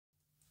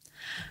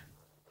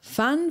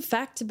Fun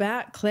fact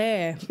about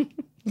Claire.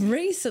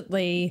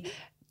 Recently,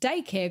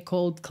 daycare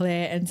called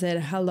Claire and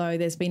said, hello,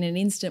 there's been an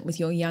incident with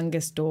your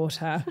youngest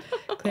daughter.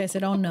 Claire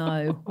said, oh,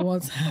 no,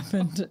 what's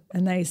happened?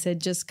 And they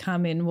said, just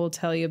come in, we'll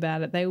tell you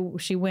about it.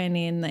 She went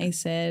in, they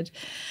said,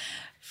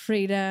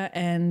 Frida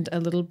and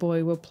a little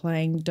boy were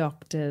playing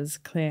doctors.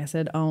 Claire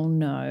said, oh,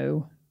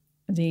 no.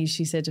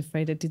 She said to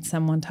Frida, did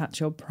someone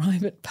touch your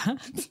private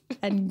parts?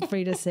 And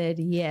Frida said,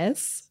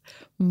 yes,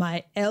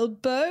 my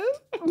elbow,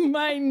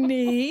 my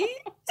knee.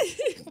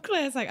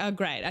 Claire's like, oh,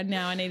 great. And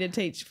now I need to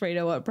teach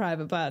Frida what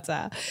private parts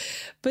are.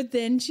 But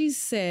then she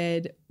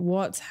said,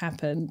 what's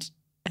happened?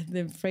 And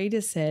then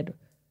Frida said,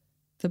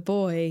 the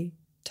boy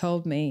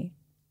told me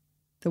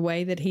the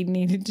way that he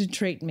needed to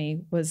treat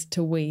me was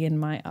to wee in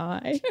my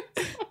eye.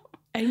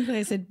 And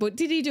Claire said, but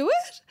did he do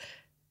it?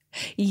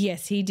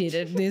 Yes, he did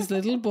it. This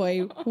little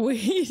boy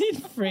weed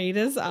in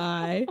Frida's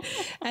eye.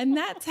 And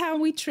that's how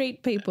we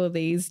treat people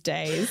these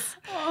days.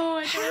 Oh,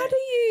 my God. How do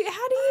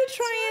you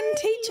try and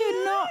teach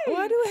her not?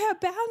 What are her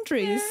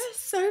boundaries? There are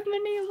so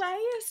many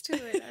layers to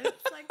it.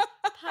 It's like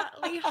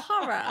partly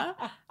horror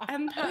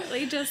and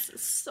partly just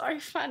so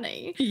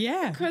funny.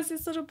 Yeah. Because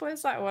this little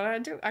boy's like, what do I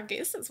do? I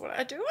guess that's what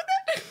I do with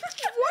it.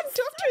 What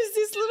doctor is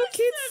this little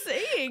kid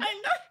seeing? I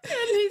know.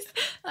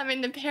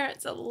 And the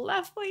parents are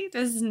lovely.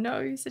 There's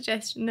no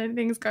suggestion that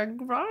anything's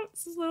going wrong.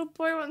 This little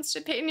boy wants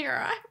to pee in your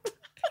eye. And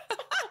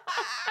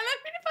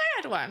if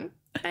I had one,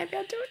 maybe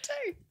I'd do it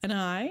too. An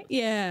eye?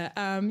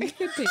 Yeah. You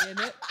could be in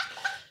it.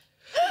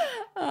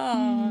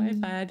 Oh,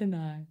 if I had an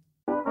eye.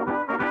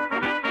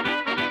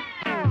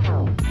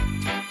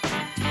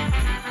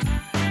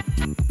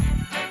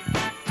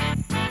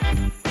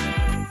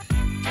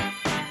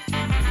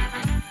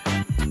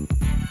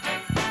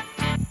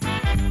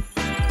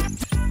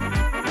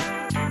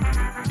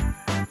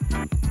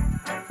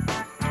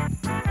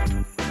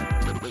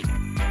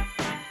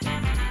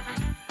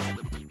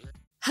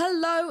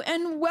 Hello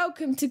and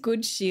welcome to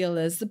Good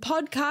Sheilas, the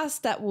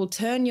podcast that will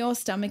turn your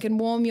stomach and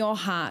warm your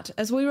heart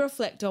as we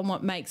reflect on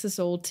what makes us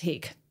all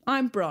tick.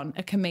 I'm Bron,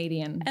 a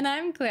comedian. And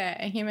I'm Claire,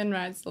 a human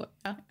rights lawyer.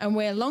 And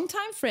we're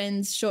longtime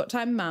friends,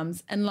 short-time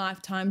mums and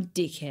lifetime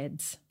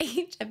dickheads.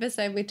 Each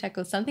episode we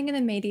tackle something in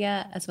the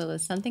media as well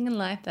as something in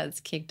life that's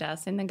kicked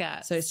us in the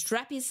guts. So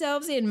strap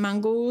yourselves in,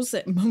 mongrels,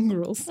 and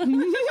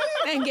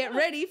get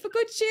ready for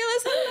Good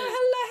Sheilas.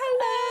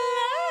 Hello.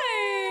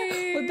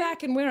 We're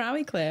back, and where are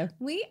we, Claire?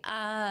 We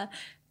are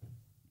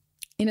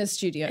in a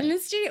studio. in the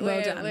studio.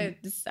 Well done.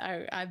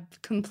 So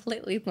I've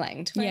completely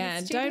blanked. We're in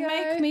Yeah, the don't studio.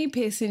 make me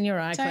piss in your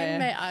eye,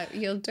 Claire.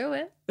 You'll do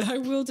it. I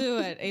will do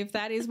it. If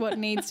that is what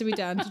needs to be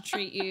done to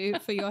treat you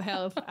for your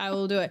health, I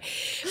will do it.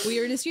 We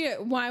are in a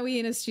studio. Why are we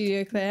in a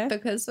studio, Claire?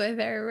 Because we're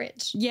very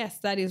rich. Yes,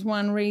 that is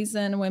one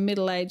reason. We're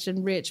middle-aged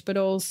and rich, but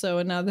also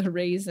another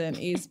reason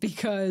is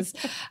because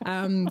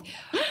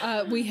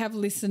we have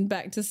listened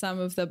back to some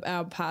of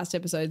our past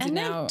episodes. And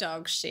now, they're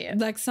dog shit.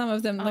 like some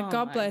of them, like Oh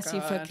God my bless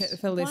you God.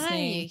 for listening. Why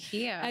are you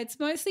here? It's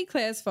mostly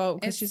Claire's fault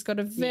because she's got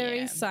a very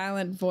yeah.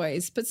 silent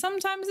voice, but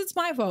sometimes it's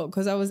my fault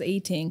because I was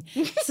eating.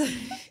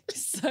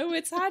 So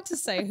it's hard to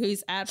say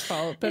who's at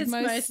fault, but It's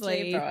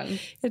mostly Bron.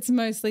 it's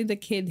mostly the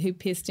kid who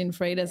pissed in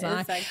Frida's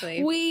eye.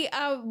 Exactly. We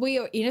are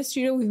in a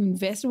studio. We've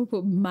invested. We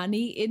put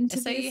money into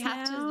So this you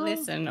have to now.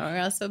 listen or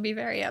else you'll be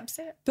very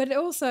upset. But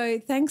also,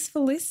 thanks for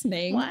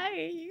listening. Why are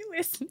you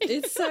listening?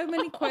 It's so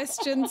many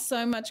questions,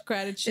 so much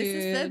gratitude.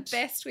 This is the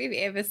best we've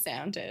ever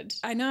sounded.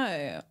 I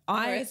know.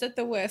 Or is it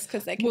the worst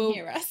because they can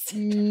hear us?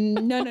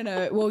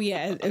 No. Well,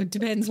 yeah, it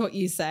depends what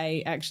you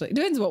say, actually. It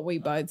depends what we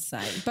both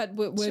say. But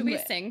Should we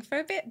sing for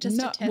a bit just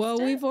to test well,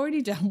 it? we've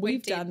already done.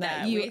 We've did done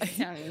that. We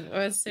sang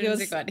as soon as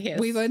we got here.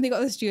 We've only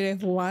got the studio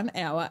for 1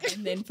 hour,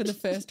 and then for the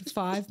first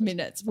 5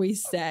 minutes, we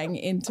sang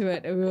into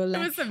it. And we were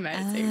like, was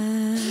amazing.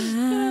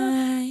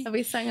 I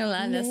We sang a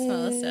lot of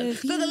small stuff. love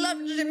For the love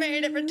to be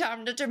made every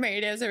time the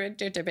tomatoes are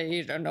ready to be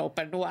eaten,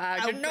 open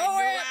wide. You know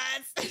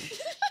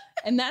it.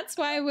 And that's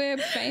why we're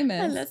And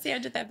famous. that's the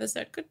end of the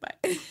episode. Goodbye.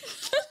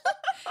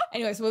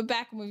 Anyway, so we're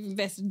back and we've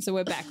invested, so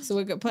we're back. So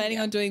we're planning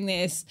on doing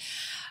this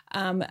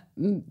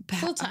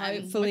Full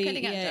time. hopefully We're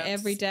cutting out jobs.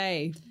 every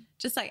day.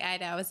 Just like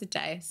 8 hours a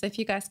day. So if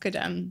you guys could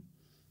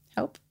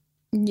help.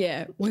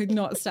 Yeah, we're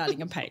not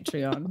starting a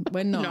Patreon.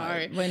 We're not.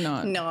 No. We're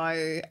not. No,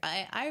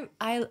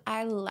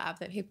 I love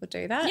that people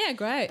do that. Yeah,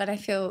 great. But I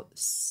feel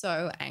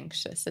so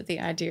anxious at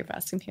the idea of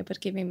asking people to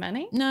give me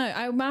money. No,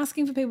 I'm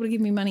asking for people to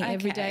give me money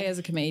every Okay. day as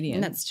a comedian.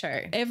 And that's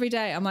true. Every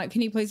day. I'm like,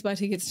 can you please buy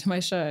tickets to my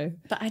show?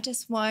 But I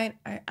just won't.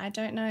 I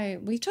don't know.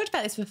 We talked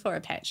about this before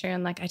at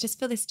Patreon. Like, I just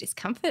feel this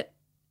discomfort.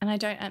 And I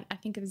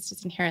think it was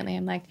just inherently,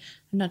 I'm like,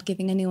 I'm not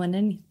giving anyone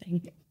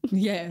anything.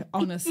 Yeah,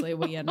 honestly,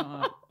 we are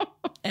not.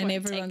 And We're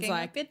everyone's taking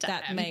like, up your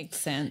that time." makes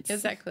sense.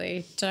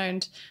 Exactly.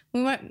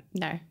 We won't,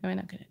 no, we're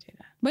not going to do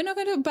that. We're not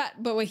going to,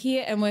 but we're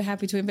here and we're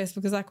happy to invest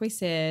because, like we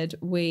said,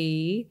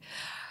 we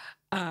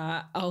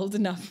are old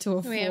enough to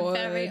We are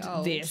very afford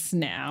old. this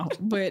now.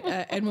 But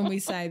and when we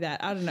say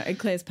that, I don't know,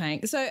 Claire's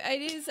paying. So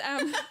it is.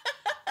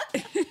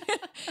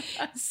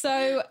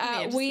 So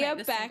Yeah, just we make are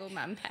the back. single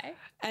mum pay.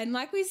 And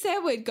like we said,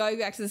 we'd go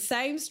back to the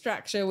same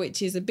structure,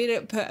 which is a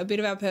bit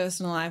of our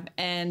personal life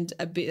and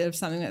a bit of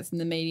something that's in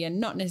the media,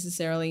 not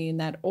necessarily in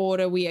that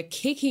order. We are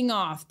kicking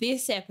off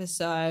this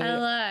episode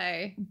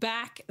Hello.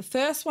 back,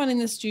 first one in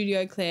the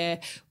studio, Claire.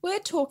 We're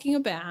talking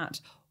about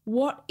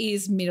what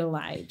is middle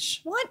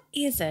age. What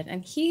is it?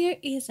 And here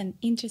is an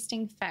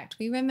interesting fact.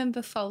 We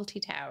remember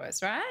Fawlty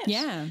Towers, right?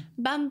 Yeah.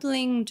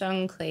 Bumbling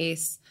John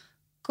Cleese,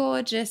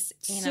 gorgeous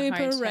in a Super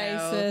hotel.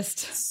 racist.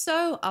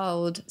 So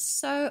old,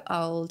 so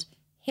old.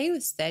 He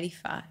was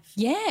 35.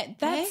 Yeah,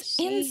 that's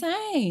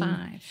insane.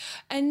 35.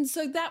 And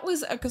so that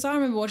was because I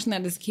remember watching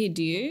that as a kid.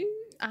 Do you?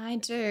 I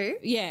do.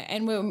 Yeah,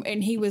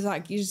 and he was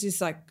like, he was just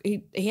like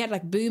he had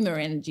like boomer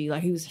energy,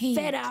 like he was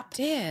fed up,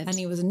 did. and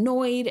he was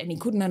annoyed, and he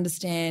couldn't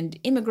understand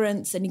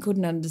immigrants, and he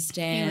couldn't He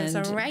understand.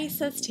 was a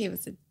racist. He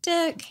was a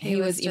dick. He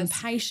was just-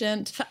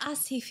 impatient. For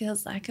us, he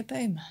feels like a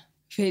boomer.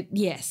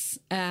 Yes,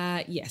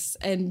 yes,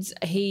 and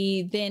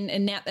he then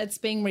and now that's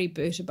being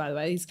rebooted. By the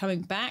way, he's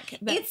coming back.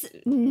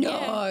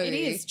 Yeah, it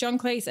is John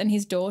Cleese and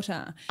his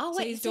daughter. Oh,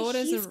 wait, his so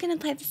daughter's he's going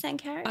to play the same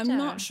character? I'm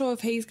not sure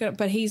if he's going to,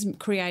 but he's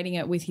creating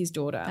it with his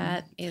daughter.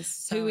 That is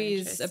so who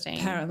is interesting.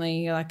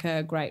 apparently like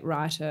a great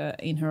writer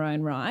in her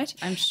own right.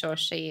 I'm sure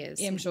she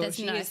is. Yeah, I'm sure There's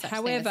she no is. such thing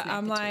However, as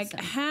I'm like,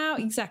 nepotism. how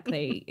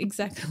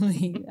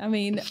exactly? I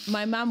mean,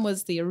 my mum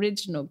was the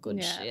original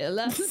good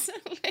Sheila.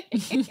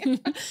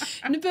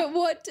 No,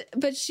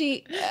 but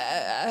she,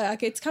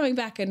 like, it's coming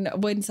back. And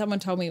when someone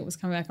told me it was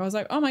coming back, I was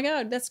like, oh my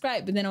God, that's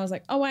great. But then I was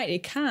like, oh wait,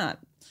 it can't.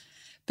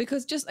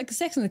 Because just like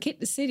Sex and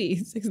the City,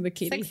 Sex and the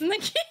Kitty. Sex and the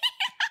Kid.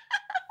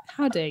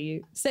 How dare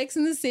you? Sex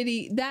and the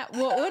City. That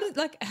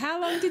like?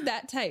 How long did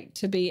that take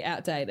to be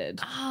outdated?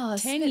 Oh,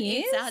 10 so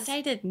years? It's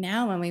outdated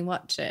now when we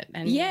watch it.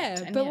 And Yeah,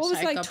 yet, but what was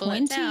I like gobble it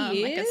 20 down like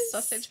a years?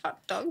 sausage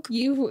hot dog.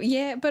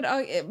 But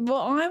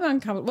I'm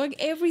uncomfortable. Like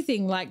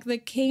everything, like the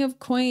King of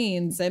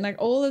Queens and like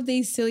all of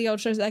these silly old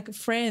shows, like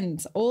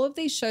Friends. All of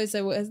these shows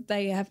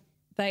they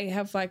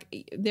have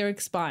like they're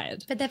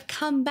expired. But they've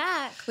come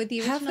back with the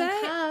Have original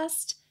they?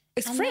 cast.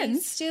 It's and Friends?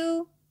 they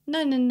still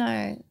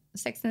no.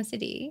 Sex and the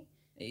City.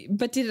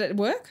 But did it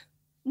work?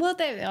 Well,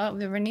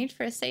 they're renewed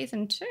for a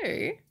season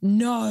 2.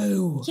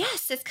 No.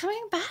 Yes, it's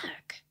coming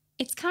back.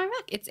 It's coming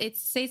back. It's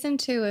season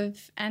 2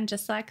 of And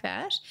Just Like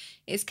That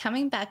is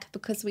coming back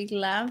because we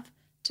love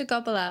to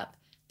gobble up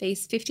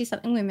these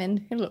 50-something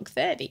women who look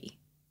 30.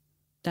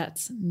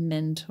 That's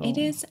mental. It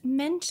is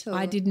mental.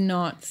 I did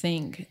not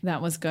think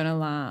that was going to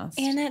last.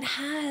 And it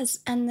has.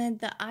 And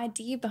the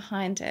idea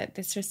behind it,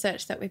 this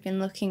research that we've been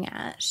looking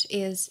at,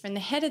 is from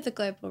the head of the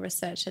global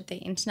research at the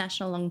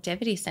International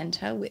Longevity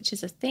Centre, which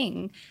is a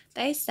thing.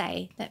 They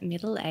say that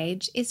middle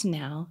age is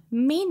now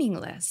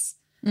meaningless.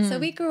 So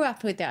we grew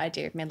up with the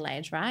idea of middle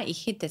age, right? You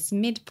hit this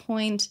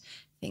midpoint,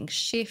 things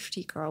shift,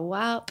 you grow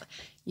up,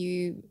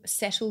 you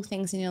settle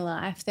things in your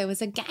life. There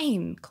was a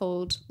game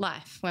called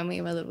Life when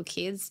we were little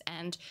kids,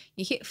 and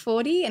you hit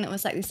 40 and it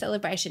was like this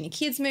celebration. Your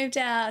kids moved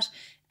out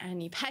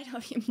and you paid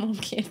off your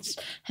mortgage.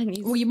 And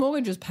you Well, your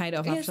mortgage was paid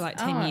off Yes. after like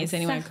 10 Oh, years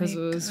anyway because it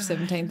was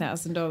exactly.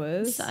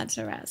 $17,000. such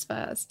a rat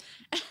spurs.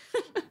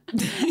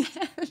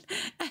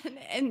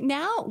 and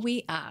now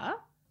we are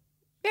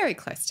very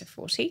close to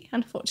 40,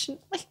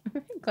 unfortunately.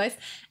 Very close.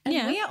 And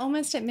Yeah. we are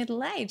almost at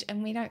middle age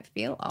and we don't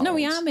feel old. No,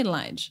 we are middle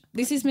age.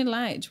 This is middle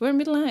age. We're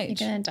middle You're age.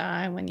 going to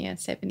die when you're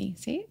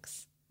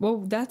 76, Well,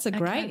 that's a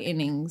great Okay.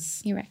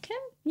 innings. you reckon?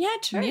 Yeah,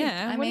 true.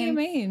 Yeah, what do you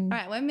mean? All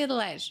right, we're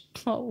middle age.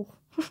 Oh.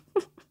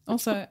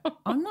 Also,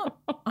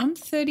 I'm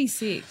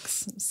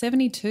 36,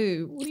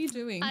 72. What are you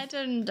doing?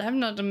 I'm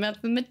not a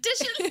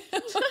mathematician.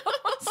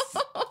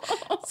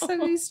 So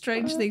many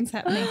strange things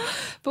happening.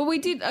 But we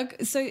did,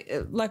 because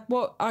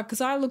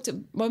I looked at,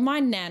 my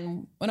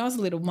nan, when I was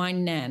little, my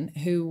nan,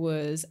 who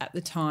was at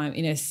the time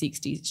in her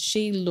 60s,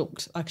 she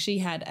looked like she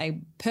had a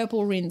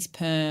purple rinse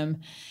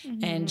perm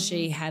and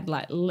she had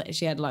like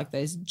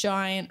those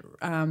giant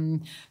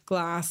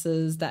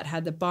glasses that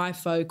had the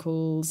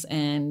bifocals,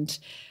 and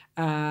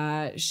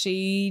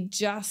she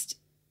just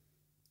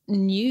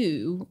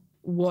knew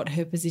what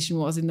her position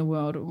was in the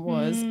world,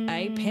 was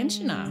a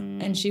pensioner.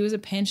 And she was a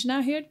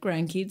pensioner who had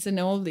grandkids and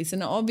all of this.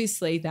 And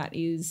obviously that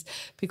is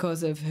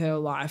because of her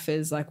life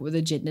as like with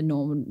the gender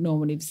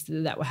normatives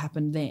that were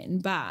happened then.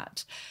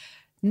 But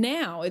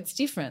now it's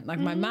different. Like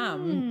my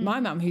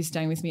mum who's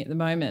staying with me at the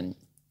moment,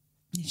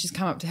 she's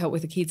come up to help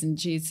with the kids, and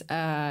she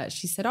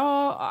said,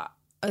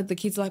 the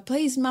kids are like,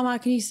 please, Mama,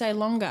 can you stay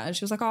longer? And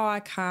she was like, oh, I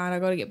can't. I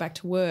got to get back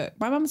to work.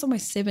 My mum's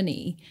almost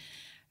 70.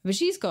 But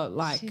she's got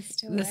like She's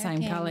still the same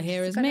working. colour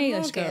hair She's as got a me.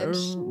 Like, she's got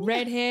mortgage.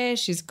 red hair.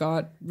 She's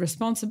got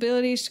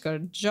responsibility. She's got a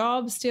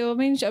job still. I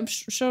mean, I'm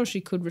sure she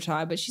could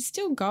retire, but she's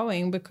still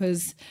going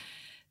because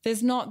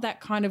there's not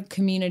that kind of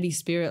community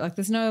spirit. Like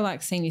there's no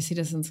like senior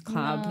citizens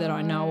club that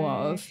I know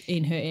of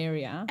in her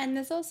area. And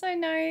there's also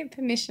no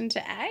permission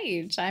to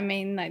age. I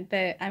mean,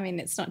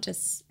 it's not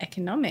just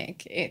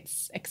economic,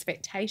 it's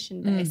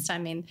expectation based. I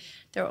mean,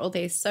 there are all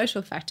these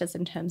social factors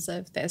in terms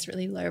of there's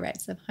really low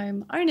rates of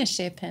home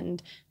ownership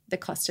and the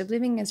cost of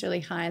living is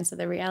really high. And so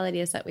the reality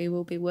is that we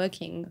will be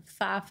working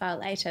far, far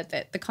later,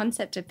 that the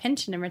concept of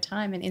pension and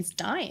retirement is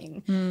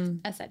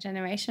dying as that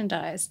generation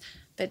dies.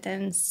 But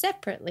then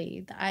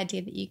separately, the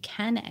idea that you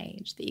can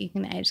age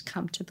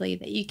comfortably,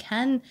 that you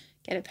can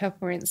get a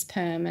purple rinse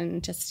perm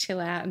and just chill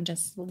out and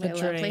just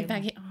live lovely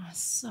back here. Oh,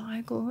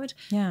 so good.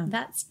 Yeah.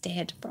 That's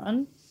dead,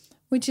 Bron.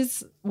 Which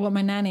is what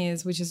my nan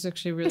is, which is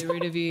actually really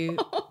rude of you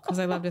because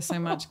I loved her so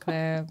much,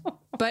 Claire.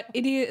 But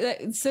it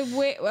is so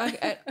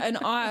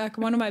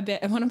one of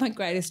my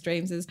greatest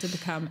dreams is to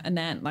become a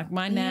nan. Like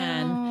my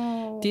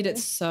nan did it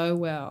so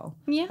well.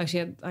 Yeah. Like she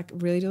had like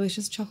really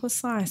delicious chocolate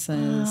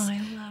slices. Oh,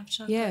 I love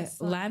chocolate. Yeah,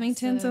 slices.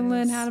 lamingtons. I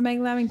learned how to make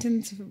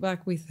lamingtons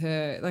like with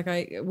her.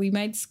 Like we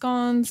made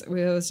scones. It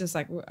was just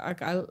like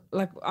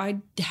I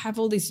have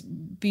all these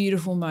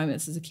beautiful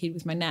moments as a kid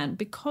with my nan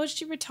because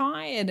she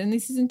retired. And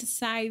this isn't to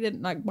say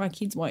that like my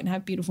kids won't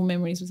have beautiful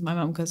memories with my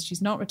mum because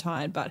she's not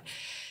retired, but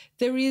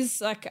there is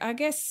like, I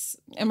guess,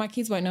 and my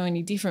kids won't know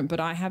any different, but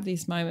I have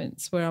these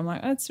moments where I'm like,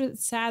 oh,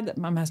 it's sad that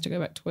mum has to go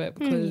back to work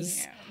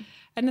because,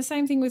 and the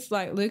same thing with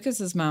like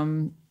Lucas's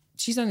mum.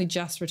 She's only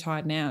just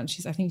retired now and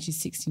I think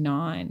she's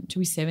 69.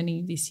 She'll be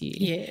 70 this year.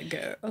 Yeah,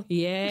 girl.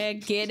 Yeah,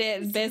 get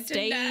it. Best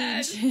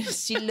age.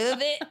 She love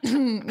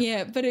it.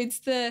 Yeah, but it's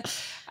the,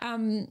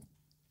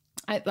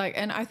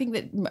 I think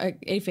that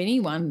if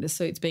anyone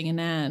suits being a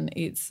nan,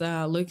 it's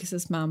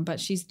Lucas's mum. But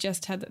she's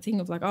just had that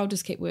thing of like, I'll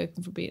just keep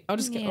working for a bit. I'll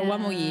just get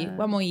one more year.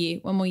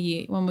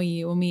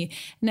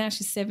 Now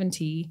she's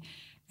 70,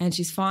 and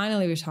she's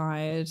finally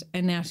retired,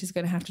 and now she's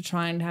going to have to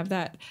try and have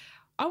that.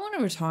 I want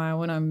to retire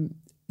when I'm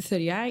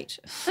 38.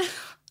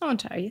 I want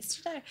to tell you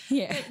yesterday.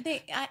 Yeah.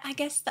 I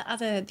guess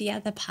the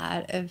other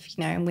part of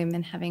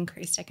women have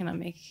increased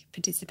economic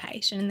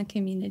participation in the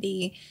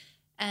community.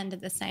 And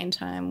at the same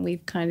time,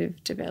 we've kind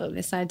of developed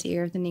this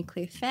idea of the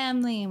nuclear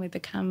family and we've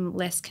become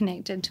less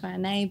connected to our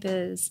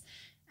neighbours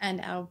and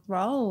our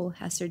role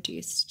has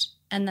reduced.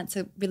 And that's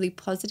a really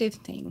positive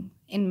thing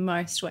in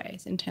most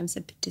ways in terms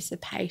of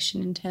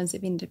participation, in terms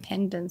of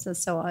independence and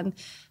so on.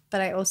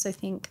 But I also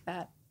think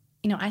that,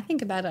 I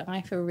think about it and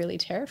I feel really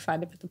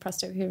terrified about the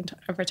prospect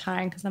of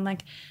retiring because I'm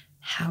like,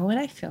 how would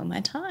I fill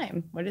my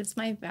time? What is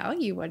my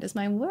value? What is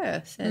my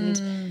worth?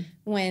 And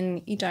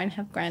when you don't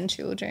have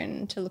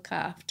grandchildren to look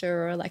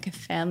after or like a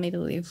family to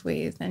live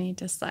with and you're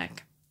just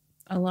like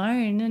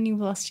alone and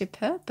you've lost your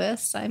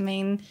purpose, I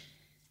mean,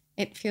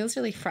 it feels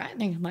really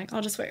frightening. I'm like,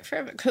 I'll just work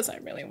forever because I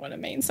really want to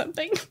mean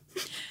something.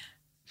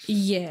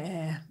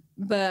 Yeah,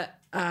 but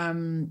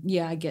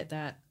I get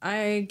that.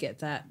 I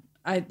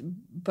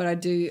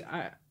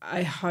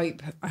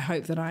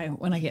hope that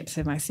when I get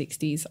to my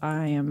 60s,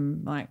 I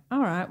am like, all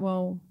right,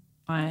 well,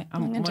 I'm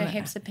going to do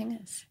heaps of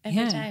pingers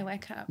every day.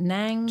 Wake up,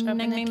 Nang.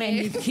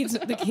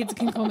 The kids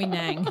can call me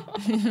Nang.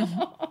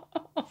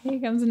 Here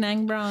comes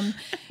Nang Bron.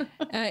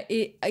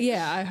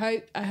 I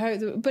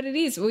hope. But it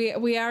is.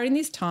 We are in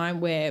this time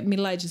where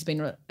middle age has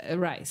been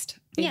erased.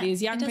 It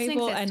is young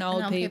people and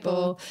old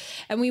people.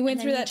 And we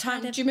went through that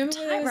time. Do you remember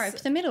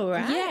tightrope the middle,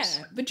 right? Yeah.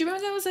 But do you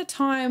remember there was a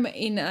time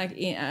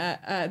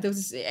there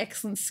was this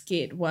excellent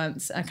skit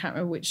once. I can't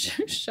remember which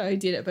show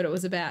did it, but it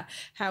was about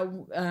how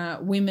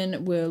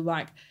women were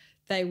like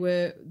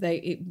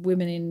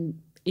women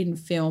in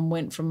film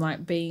went from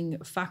like being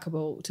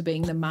fuckable to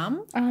being the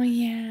mum. Oh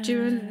yeah. Do you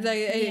remember? So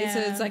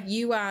it's like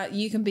you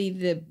can be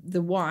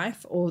the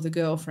wife or the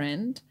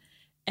girlfriend,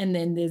 and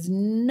then there's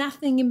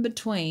nothing in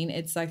between.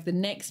 It's like the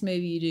next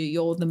movie you do,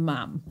 you're the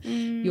mum.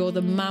 You're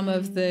the mum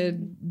of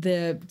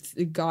the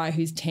guy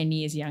who's 10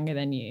 years younger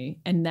than you,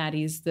 and that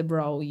is the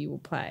role you will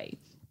play.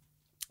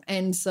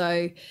 And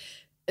so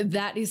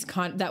that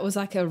was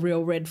like a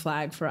real red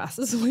flag for us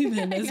as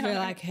women, as we're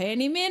like,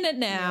 any minute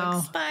now. You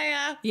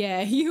expire.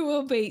 Yeah, you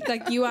will be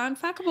like, you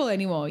aren't fuckable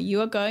anymore.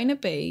 You are going to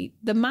be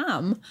the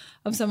mum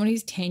of someone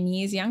who's 10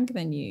 years younger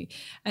than you.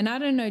 And I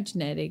don't know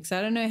genetics.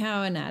 I don't know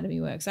how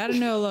anatomy works. I don't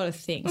know a lot of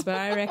things, but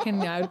I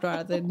reckon I'd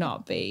rather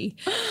not be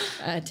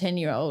a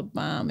 10-year-old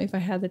mum if I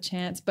had the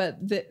chance. But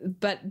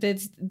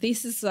this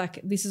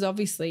is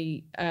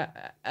obviously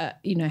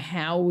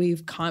how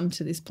we've come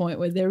to this point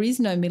where there is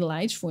no middle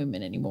age for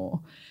women anymore.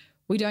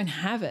 We don't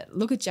have it.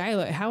 Look at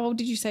J-Lo. How old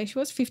did you say she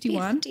was?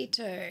 51?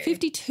 52.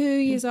 52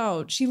 years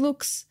old. She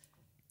looks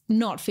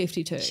not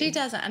 52. She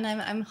doesn't. And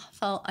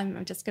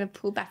I'm just going to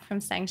pull back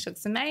from saying she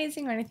looks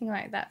amazing or anything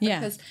like that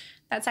because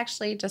that's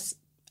actually just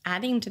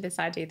adding to this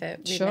idea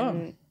that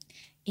women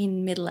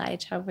in middle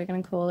age, however we're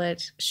going to call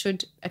it,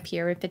 should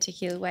appear a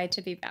particular way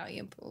to be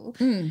valuable.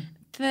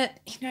 But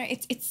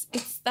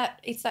it's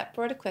that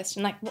broader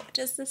question, like what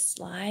does the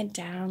slide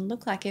down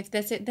look like? If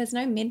there's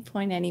no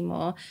midpoint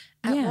anymore,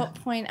 at what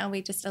point are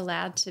we just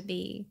allowed to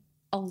be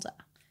older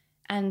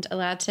and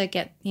allowed to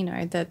get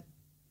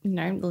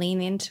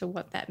lean into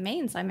what that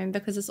means? I mean,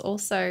 because it's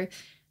also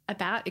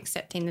about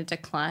accepting the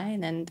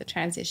decline and the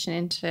transition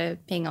into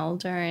being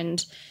older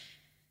and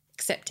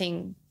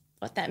accepting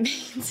what that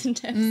means in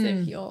terms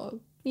of your,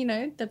 you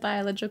know, the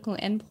biological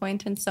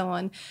endpoint and so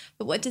on.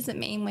 But what does it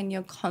mean when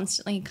you're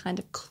constantly kind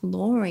of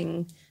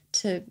clawing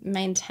to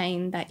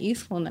maintain that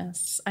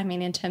youthfulness? I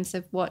mean, in terms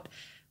of what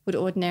would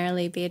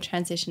ordinarily be a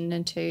transition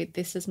into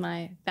this is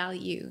my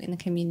value in the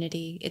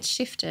community, it's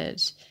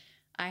shifted.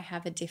 I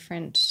have a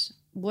different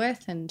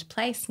worth and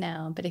place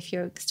now. But if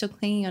you're still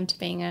clinging on to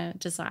being a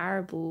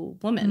desirable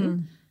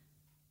woman,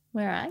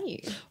 where are you?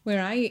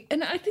 Where are you?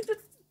 And I think that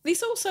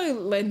this also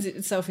lends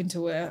itself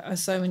into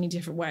so many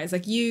different ways.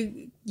 Like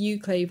you,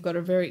 Claire,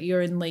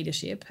 you're in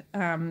leadership.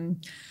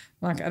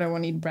 Like, I don't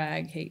want you to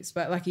brag heaps,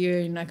 but like you're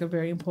in like a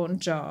very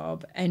important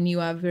job and you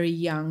are very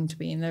young to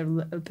be in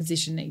the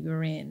position that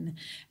you're in,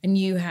 and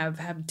you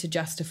have to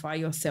justify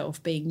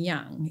yourself being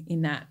young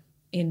in that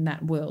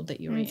world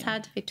that you're in. It's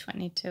hard to be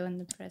 22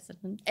 and the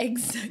president.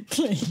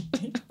 Exactly.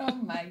 Oh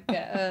my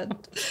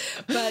God.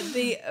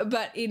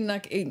 But in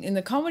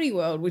the comedy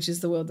world, which is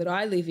the world that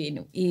I live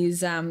in, is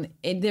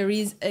there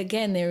is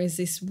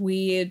this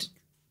weird,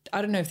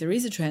 I don't know if there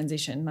is a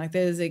transition. Like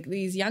there's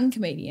these young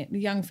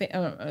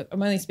I'm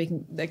only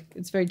speaking, like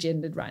it's very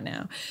gendered right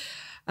now.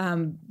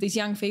 These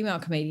young female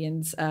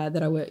comedians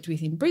that I worked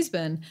with in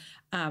Brisbane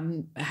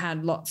had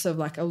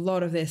a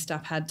lot of their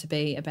stuff had to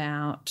be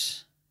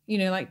about, you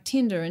know, like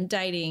Tinder and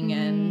dating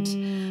and,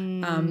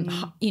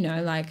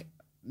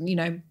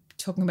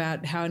 talking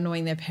about how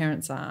annoying their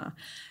parents are.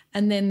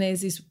 And then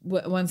there's this,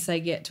 once they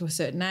get to a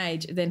certain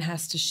age, it then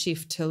has to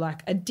shift to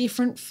like a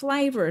different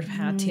flavour of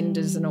how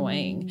Tinder's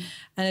annoying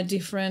and a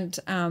different,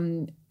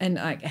 and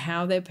like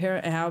how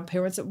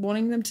parents are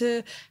wanting them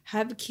to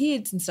have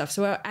kids and stuff.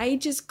 So our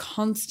age is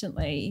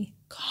constantly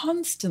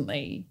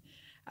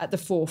at the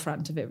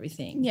forefront of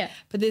everything. Yeah.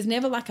 But there's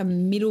never like a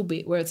middle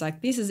bit where it's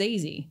like, this is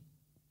easy.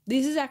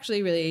 This is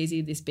actually really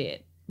easy, this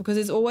bit, because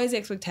there's always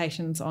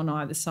expectations on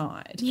either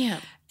side. Yeah.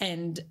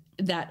 And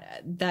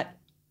that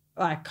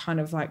like kind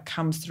of like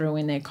comes through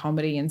in their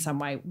comedy in some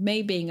way.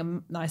 Me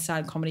being I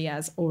started comedy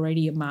as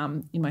already a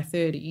mum in my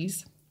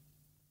 30s.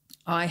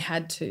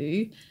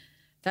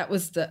 That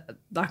was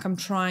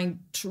I'm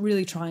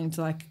really trying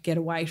to like get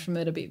away from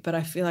it a bit, but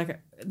I feel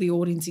like the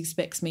audience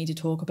expects me to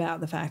talk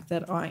about the fact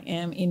that I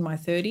am in my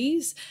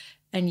 30s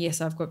and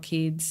yes, I've got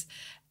kids,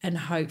 and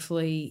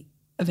hopefully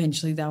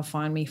eventually they'll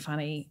find me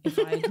funny if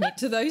I admit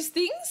to those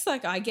things.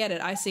 Like, I get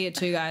it. I see it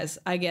too, guys.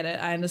 I get it.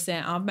 I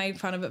understand. I've made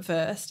fun of it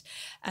first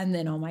and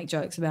then I'll make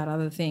jokes about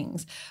other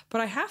things. But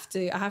I have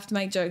to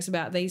make jokes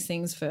about these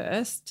things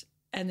first,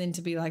 and then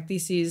to be like,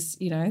 this is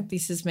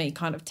me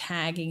kind of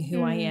tagging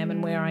who I am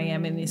and where I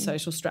am in this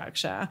social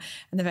structure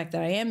and the fact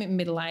that I am in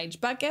middle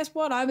age. But guess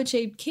what? I've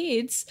achieved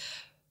kids.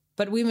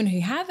 But women who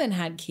haven't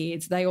had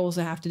kids, they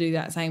also have to do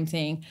that same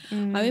thing.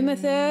 I'm in my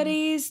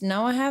 30s.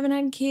 No, I haven't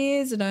had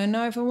kids. I don't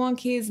know if I want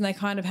kids. And they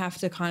kind of have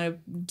to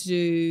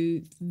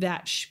do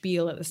that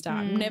spiel at the start.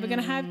 I'm never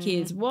going to have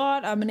kids.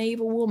 What? I'm an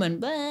evil woman.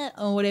 Blah,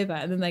 or whatever.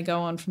 And then they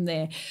go on from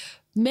there.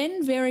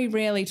 Men very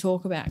rarely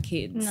talk about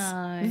kids.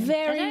 No.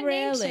 Very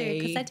rarely.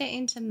 Because they don't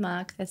need to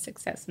mark their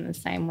success in the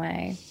same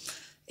way.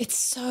 It's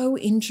so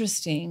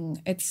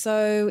interesting.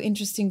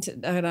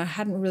 And I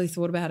hadn't really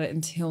thought about it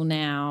until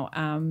now,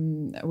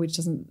 which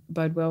doesn't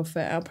bode well for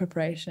our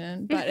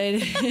preparation. But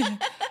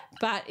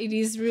but it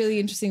is really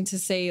interesting to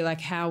see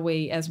like how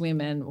we as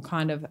women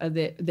kind of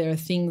there are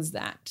things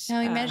that how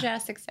we measure our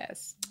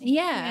success.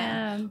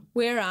 Yeah.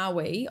 Where are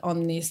we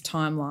on this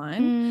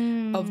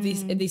timeline of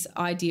this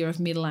idea of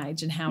middle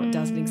age and how it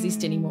doesn't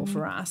exist anymore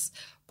for us?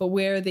 But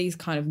where are these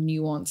kind of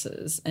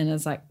nuances? And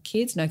it's like,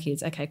 kids, no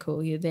kids, okay,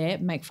 cool, you're there,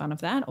 make fun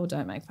of that or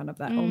don't make fun of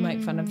that or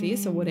make fun of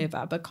this or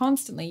whatever. But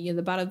constantly you're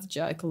the butt of the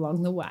joke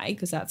along the way,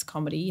 because that's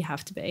comedy, you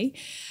have to be,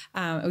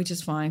 which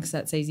is fine because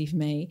that's easy for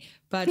me.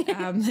 But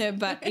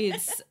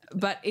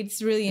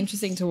it's really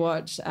interesting to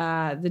watch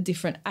the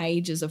different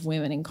ages of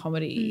women in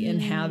comedy and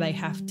how they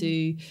have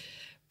to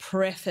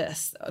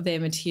preface their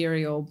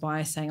material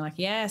by saying like,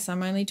 yes,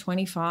 I'm only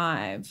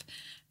 25.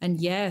 And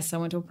yes, I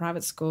went to a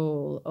private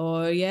school,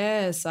 or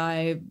yes,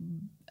 I,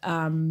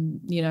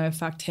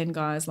 fucked 10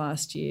 guys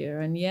last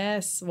year, and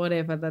yes,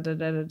 whatever,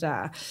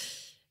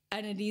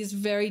 And it is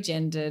very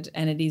gendered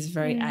and it is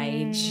very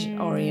age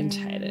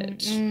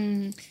orientated.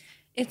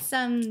 It's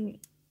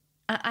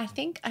I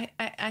think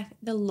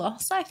the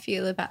loss I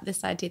feel about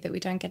this idea that we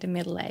don't get a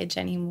middle age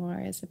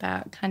anymore is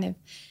about kind of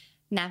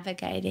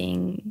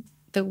navigating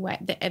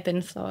the ebb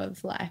and flow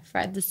of life,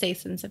 right? The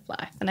seasons of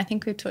life. And I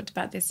think we've talked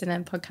about this in a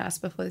podcast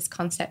before, this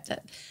concept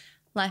that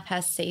life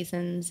has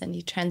seasons and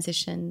you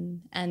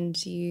transition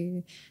and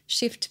you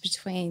shift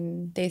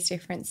between these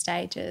different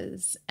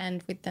stages,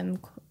 and with them,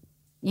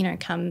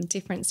 come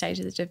different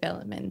stages of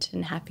development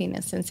and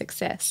happiness and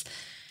success.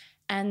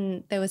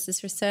 And there was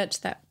this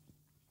research that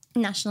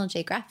National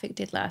Geographic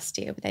did last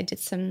year, where they did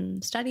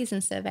some studies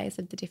and surveys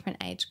of the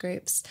different age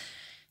groups,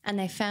 and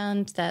they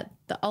found that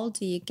the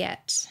older you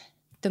get,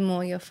 the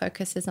more your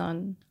focus is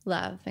on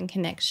love and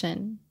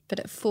connection. But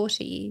at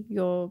 40,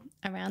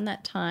 around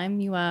that time,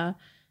 you are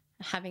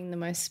having the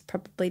most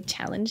probably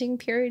challenging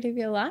period of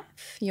your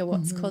life. You're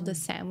what's called the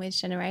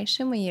sandwich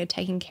generation, where you're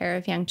taking care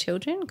of young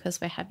children because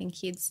we're having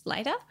kids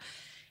later,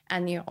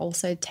 and you're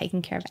also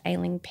taking care of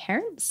ailing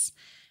parents.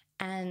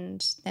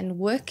 And then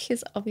work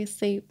is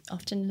obviously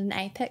often an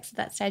apex at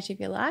that stage of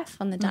your life.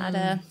 On the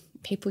data,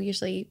 people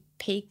usually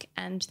peak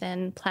and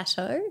then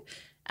plateau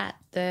at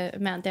the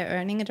amount they're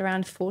earning at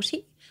around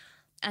 40.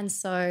 And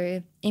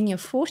so in your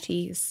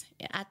 40s,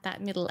 at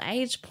that middle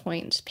age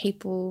point,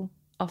 people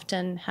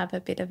often have a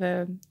bit of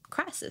a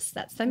crisis.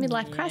 That's the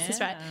midlife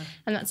crisis, right?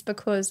 And that's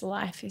because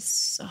life is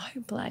so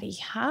bloody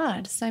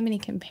hard, so many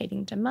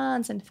competing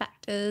demands and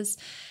factors.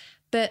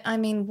 But I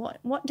mean,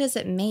 what does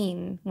it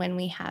mean when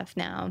we have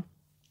now,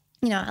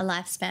 a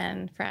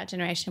lifespan for our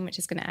generation, which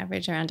is going to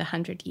average around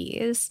 100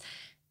 years,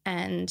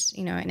 and,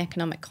 an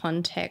economic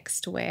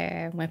context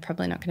where we're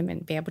probably not going to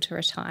be able to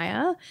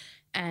retire,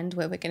 and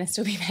where we're going to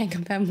still be paying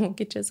off our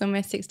mortgages when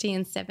we're 60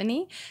 and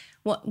 70?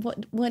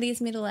 What is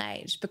middle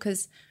age?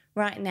 Because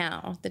right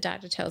now the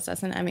data tells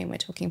us, and I mean, we're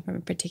talking from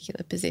a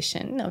particular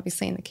position,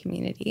 obviously in the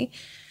community,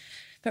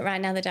 but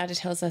right now the data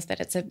tells us that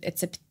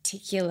it's a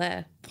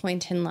particular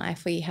point in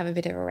life where you have a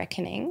bit of a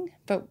reckoning.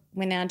 But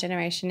when our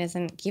generation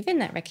isn't given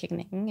that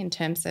reckoning in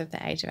terms of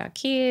the age of our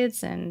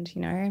kids and,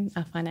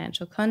 our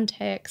financial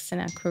context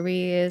and our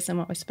careers and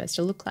what we're supposed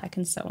to look like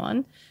and so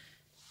on,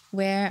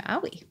 where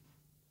are we?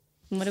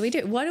 What do we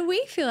do? What do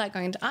we feel like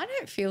going to? I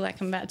don't feel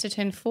like I'm about to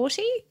turn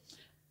 40.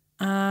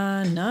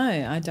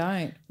 No, I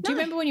don't. Do you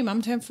remember when your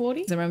mum turned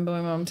 40? I remember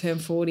when my mum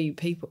turned 40,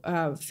 people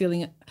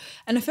feeling it.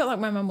 And I felt like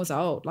my mum was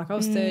old. Like I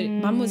was 30.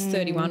 Mum was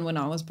 31 when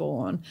I was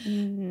born.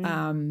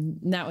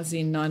 That was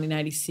in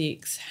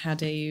 1986. How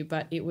dare you?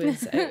 But it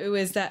was it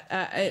was that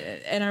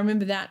and I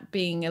remember that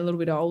being a little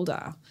bit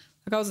older.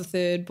 Like I was a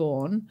third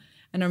born.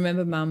 And I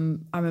remember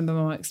mum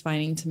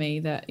explaining to me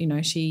that,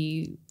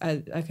 she,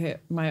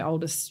 my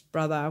oldest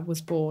brother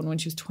was born when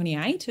she was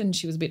 28 and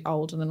she was a bit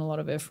older than a lot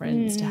of her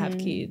friends to have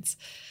kids.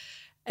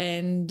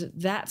 And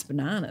that's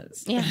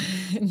bananas. Yeah.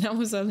 And that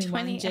was only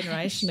one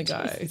generation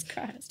ago. Jesus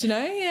Christ. Do you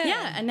know? Yeah.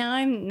 Yeah. And now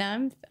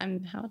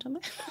I'm how old am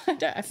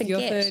I? I forget. You're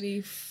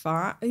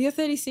 35. You're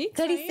 36?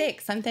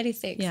 36. I'm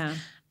 36. Yeah.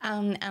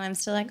 And I'm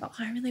still like,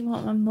 I really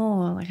want one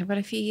more. Like I've got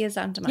a few years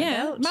under my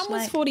belt. Mum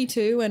was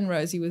 42 when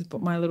Rosie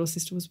my little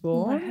sister was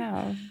born.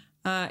 Wow.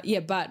 But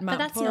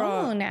that's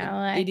normal now.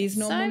 Like, it is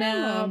normal so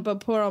now. normal. But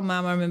poor old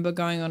mum, I remember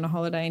going on a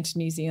holiday into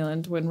New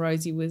Zealand when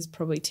Rosie was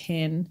probably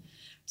 10.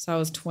 So I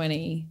was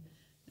 20.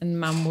 And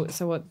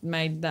what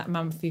made that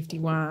mum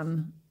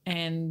 51?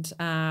 And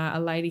a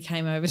lady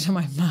came over to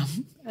my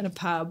mum at a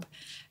pub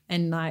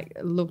and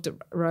looked at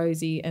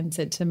Rosie and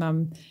said to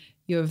mum,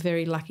 "You're a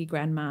very lucky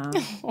grandma."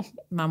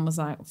 Mum was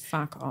like,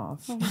 "Fuck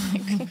off." Oh my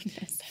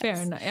goodness. Fair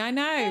enough. I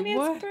know.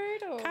 It's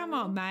brutal. Come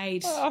on,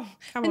 mate. Oh.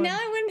 Come But on. now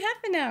it wouldn't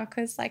happen now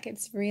because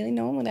it's really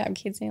normal to have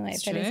kids in your late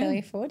 30s, true.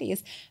 early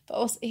 40s. But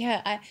also,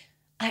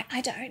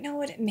 I don't know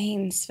what it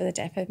means for the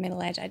death of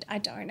middle age. I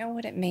don't know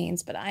what it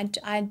means, but I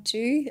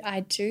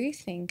do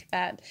think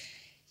that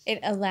it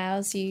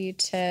allows you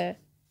to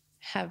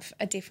have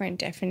a different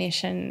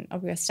definition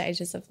of your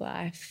stages of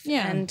life.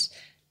 Yeah. And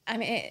I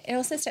mean, it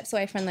also steps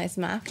away from those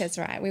markers,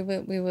 right? We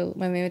were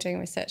when we were doing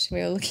research,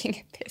 we were looking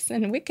at this,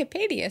 and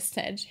Wikipedia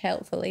said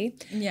helpfully,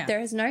 there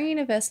is no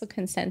universal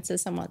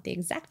consensus on what the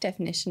exact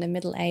definition of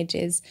middle age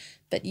is,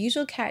 but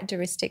usual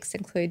characteristics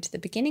include the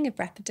beginning of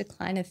rapid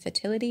decline of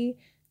fertility,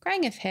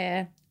 graying of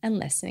hair, and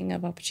lessening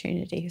of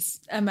opportunities.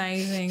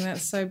 Amazing.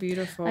 That's so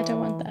beautiful. I don't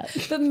want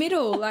that. But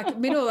middle,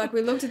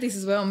 we looked at this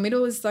as well.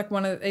 Middle is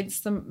it's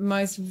the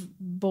most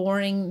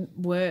boring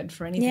word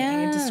for anything,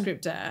 a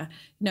descriptor.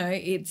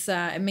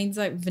 It means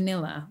like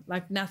vanilla,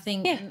 like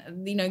nothing,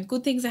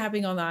 good things are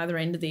happening on either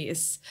end of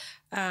this.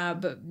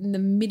 But in the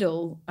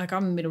middle, like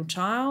I'm a middle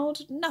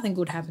child, nothing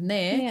good happened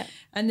there. Yeah.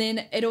 And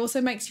then it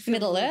also makes you feel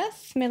Middle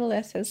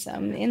Earth is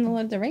in the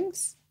Lord of the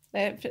Rings.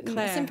 Claire,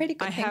 some pretty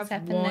good I things have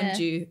happen warned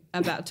there. you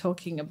about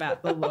talking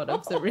about the Lord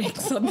of the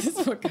Rings on this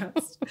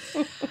podcast.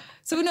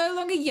 So we're no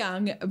longer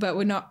young, but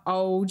we're not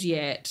old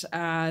yet.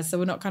 So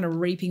we're not kind of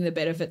reaping the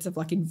benefits of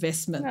like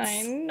investments.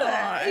 I know.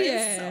 Yeah.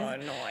 It's so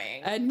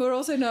annoying. And we're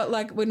also not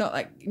like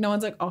no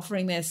one's like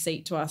offering their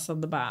seat to us on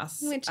the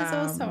bus. Which is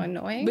also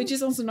annoying. Which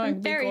is also annoying.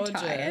 I'm very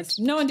gorgeous. tired.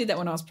 No one did that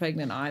when I was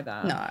pregnant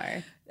either.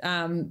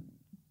 No.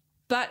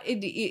 But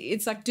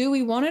it's like, do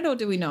we want it or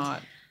do we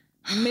not?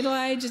 Middle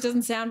age, it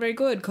doesn't sound very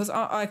good because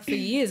for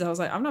years I was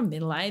like, I'm not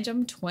middle age,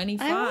 I'm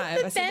 25. I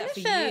want the said that for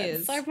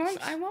years. benefits.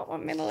 I want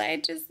what middle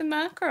age is the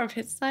marker of.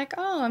 It's like,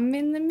 I'm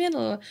in the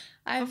middle.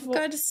 I've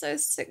got so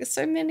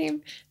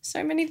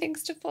many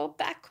things to fall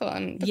back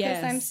on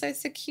because I'm so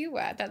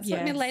secure. That's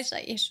what middle age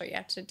like. Yeah, sure, you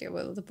have to deal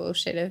with all the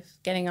bullshit of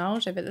getting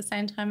older, but at the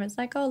same time, it's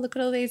like, look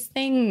at all these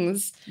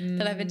things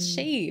that I've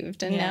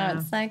achieved, and now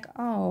it's like,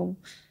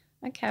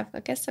 okay, I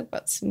guess I've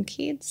got some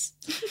kids.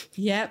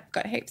 Yep.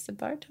 Got heaps of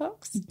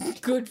Botox.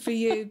 Good for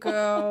you,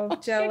 girl.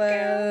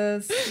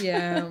 Jealous.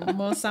 Yeah.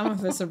 Well, some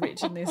of us are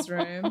rich in this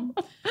room.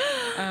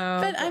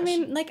 But I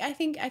mean, like, I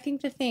think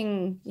the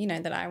thing,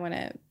 that I want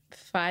to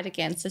fight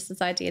against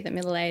this idea that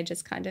middle age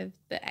is kind of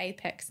the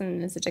apex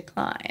and there's a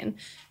decline.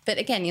 But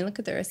again, you look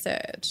at the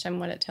research and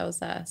what it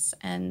tells us,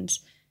 and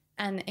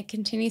it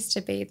continues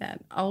to be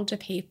that older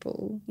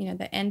people, you know,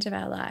 the end of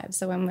our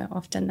lives are when we're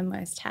often the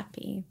most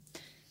happy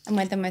and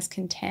we're the most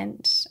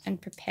content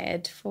and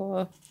prepared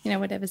for, you know,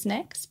 whatever's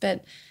next.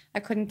 But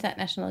according to that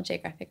National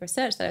Geographic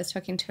research that I was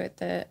talking to at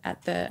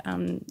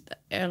the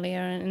earlier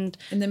and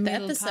In the the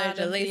middle episode, part at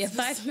of the least,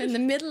 episode. in the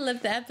middle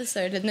of the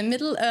episode, in the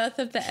middle earth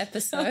of the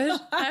episode,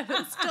 I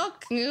was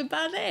talking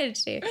about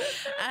age here.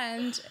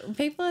 And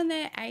people in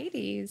their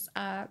 80s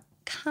are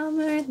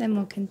calmer, they're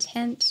more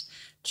content,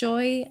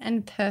 joy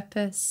and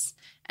purpose,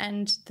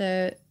 and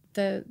the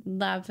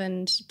love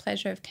and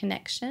pleasure of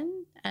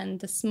connection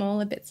and the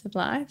smaller bits of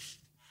life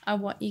are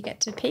what you get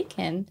to peak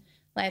in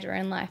later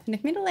in life. And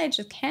if middle age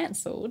is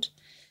cancelled,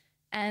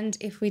 and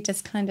if we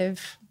just kind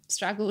of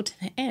struggle to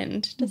the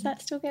end, does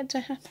that still get to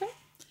happen?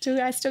 Do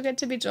I still get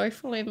to be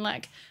joyful in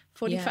like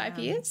 45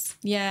 years?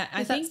 Yeah,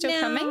 I Is that think still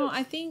now, coming?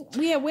 I think,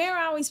 yeah, where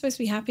are we supposed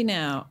to be happy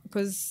now?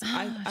 Because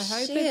I hope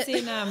it's shit.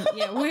 in,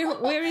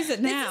 where is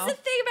it now? This is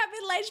the thing about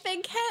middle age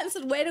being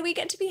cancelled. Where do we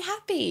get to be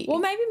happy? Well,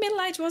 maybe middle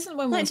age wasn't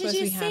when we were like, supposed did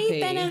to you be see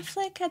happy. Ben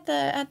Affleck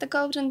at the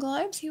Golden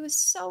Globes? He was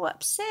so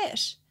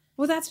upset.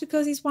 Well, that's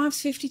because his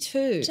wife's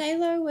 52.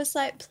 J-Lo was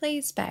like,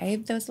 please,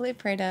 babe. There was a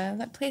lip reader.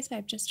 Like, please,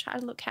 babe, just try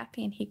to look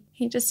happy. And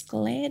he just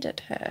glared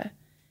at her.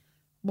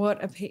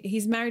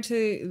 He's married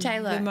to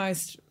J-Lo. the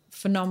most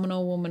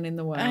phenomenal woman in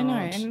the world. I know.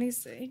 And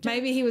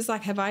Maybe he was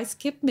like, have I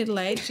skipped middle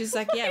age? She's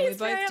like, yeah, we he's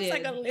both did. I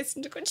got to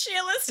listen to good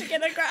cheerless to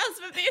get a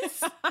grasp of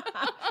this.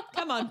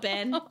 Come on,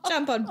 Ben.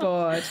 Jump on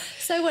board.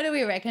 So what do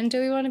we reckon?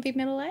 Do we want to be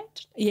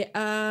middle-aged? Yeah.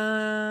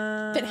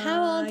 But how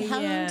long do you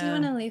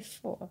want to live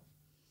for?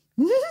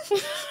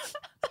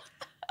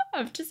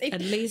 I'm just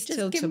At least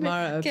till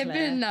tomorrow, Give me a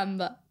Claire.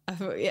 number.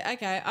 Yeah,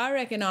 okay, I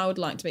reckon I would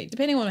like to be,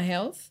 depending on my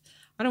health.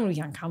 I don't want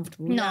to be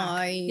uncomfortable. No.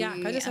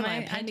 Yuck. I just had my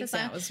appendix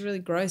out. It was really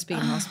gross being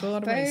in hospital. I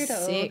don't want to be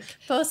Brutal. sick.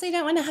 But also you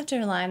don't want to have to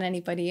rely on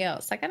anybody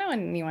else. Like I don't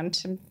want anyone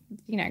to,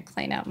 you know,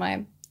 clean up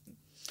my...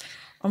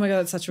 Oh my God,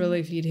 it's such a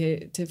relief for me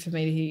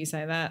to hear you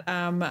say that.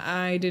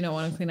 I do not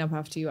want to clean up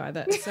after you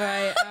either.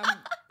 So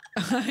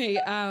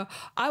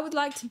I would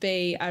like to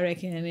be, I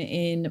reckon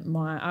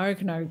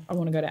I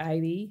want to go to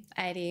 80.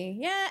 80.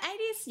 Yeah,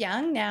 80 is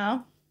young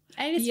now.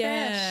 80 is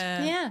Yeah.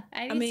 fresh. Yeah,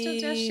 80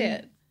 still does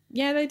shit.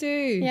 Yeah, they do.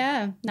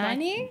 Yeah,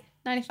 90,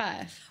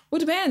 95.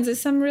 Well, it depends.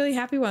 There's some really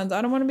happy ones. I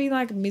don't want to be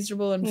like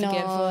miserable and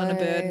forgetful and a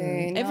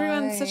burden.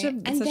 Everyone's such a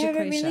and such there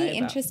a are cliche. really but-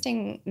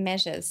 interesting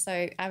measures.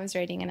 So I was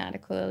reading an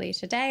article earlier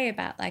today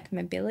about like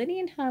mobility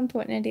and how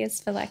important it is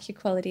for like your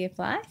quality of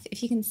life.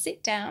 If you can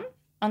sit down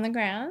on the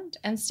ground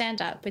and stand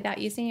up without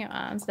using your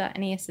arms, without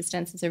any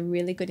assistance, is a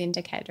really good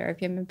indicator of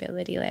your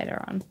mobility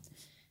later on.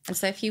 And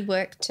so if you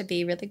work to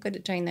be really good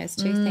at doing those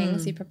two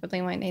things, you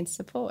probably won't need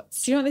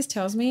supports. Do you know what this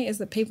tells me? Is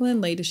that people in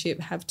leadership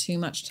have too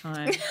much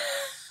time.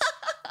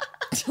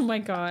 Oh my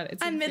God.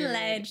 It's I'm infuriating.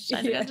 middle-aged.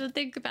 I don't have to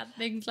think about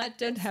things like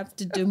Don't that. have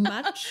to do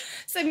much.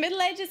 So middle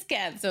age is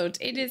cancelled.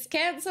 It is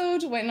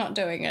cancelled. We're not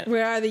doing it.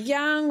 We're either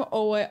young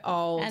or we're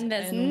old. And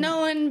there's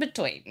no in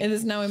between. and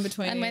there's no in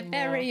between And we're anymore.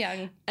 very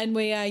young. And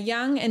we are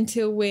young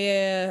until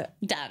we're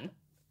Done.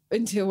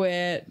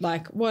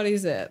 like, what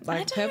is it? Like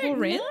I don't purple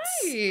rinse?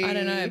 know. I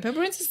don't know.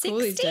 Purple rinse is cool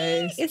these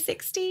days. Is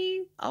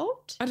 60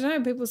 old? I don't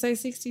know. People say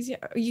 60s.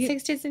 Yeah.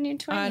 60 is the new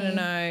 20.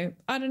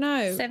 I don't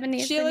know. 70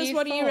 is the Sheila's, new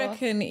what do you 4.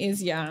 reckon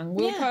is young?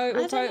 We'll, Yeah, I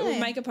don't know. we'll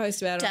make a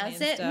post about it on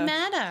Does it Insta.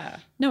 matter?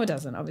 No, it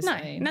doesn't, No,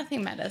 obviously.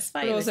 nothing matters.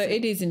 Why But you also, listen?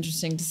 it is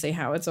interesting to see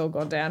how it's all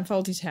gone down.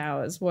 Faulty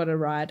Towers, what a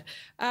ride.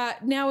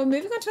 Now we're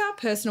moving on to our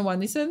personal one.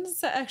 This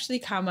one's actually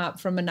come up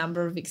from a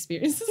number of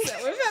experiences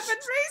that we've happened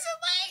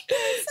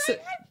recently. So,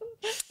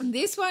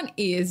 this one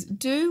is,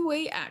 do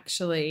we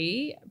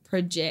actually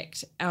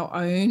project our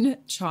own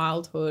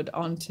childhood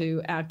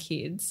onto our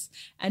kids,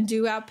 and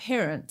do our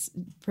parents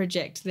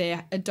project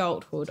their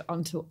adulthood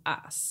onto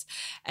us?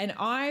 And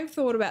I've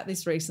thought about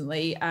this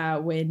recently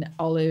when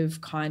Olive's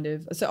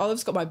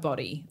got my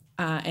body,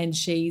 and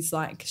she's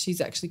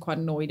actually quite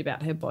annoyed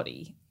about her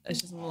body.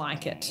 She doesn't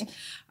like it,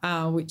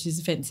 which is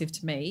offensive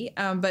to me.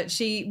 But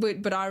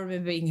I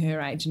remember being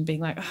her age and being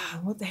like, oh,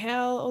 what the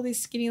hell? All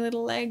these skinny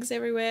little legs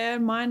everywhere.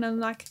 Mine are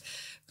like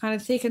kind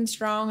of thick and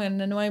strong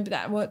and annoying.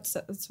 But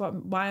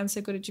why I'm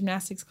so good at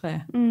gymnastics,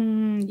 Claire.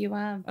 You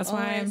are. That's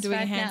why I'm always doing a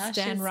right now.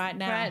 handstand She's right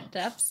now. Right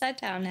upside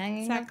down,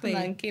 hanging Exactly.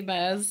 like a monkey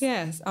bars.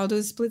 Yes, I'll do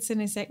a splits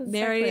in a sec.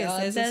 There it is.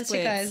 Exactly. There's There a she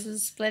splits.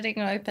 goes,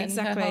 splitting open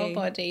Exactly. her whole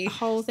body. The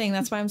whole thing.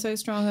 That's why I'm so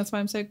strong. That's why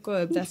I'm so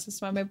good. That's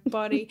just why my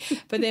body.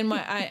 But then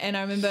I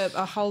remember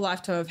a whole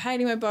lifetime of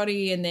hating my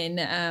body, and then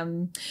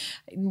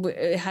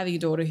having a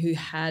daughter who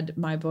had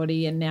my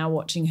body, and now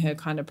watching her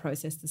kind of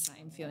process the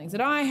same feelings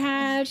that I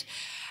had.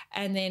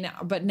 And then,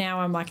 but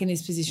now I'm like in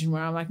this position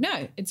where I'm like,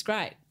 no, it's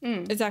great.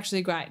 It's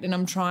actually great. And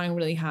I'm trying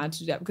really hard to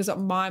do that, because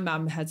my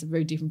mum has a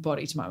very different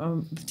body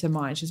to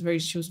mine.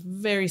 She was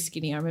very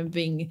skinny. I remember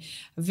being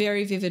a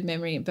very vivid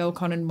memory at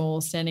Belconnen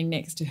Mall, standing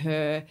next to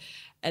her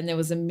and there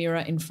was a mirror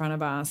in front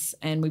of us,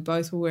 and we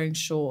both were wearing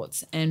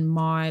shorts, and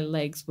my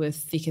legs were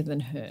thicker than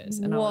hers,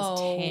 and I was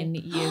Whoa. 10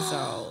 years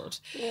old.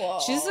 Whoa.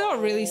 She's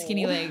got really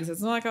skinny legs.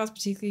 It's not like I was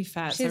particularly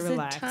fat, She's so a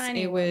relaxed.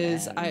 tiny It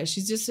was woman.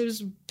 she's just it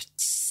was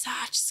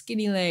such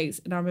skinny legs,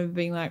 and I remember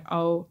being like,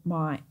 oh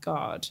my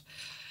God,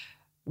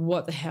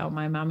 what the hell?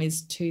 My mum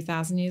is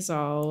 2,000 years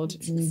old,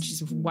 and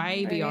she's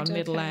way Ready beyond to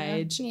middle occur.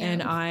 age, Yeah.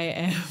 and I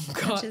am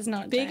got is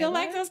not bigger J-Lo.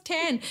 legs. I was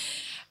 10.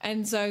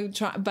 And so,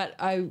 but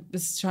I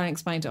was trying to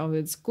explain to her,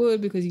 it's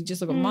good because you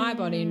just look at my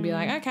body and be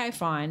like, okay,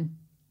 fine.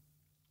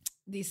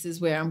 This is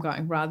where I'm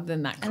going, rather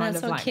than that And kind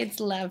that's of what like, kids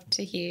love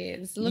to hear.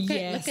 Is look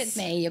Yes. at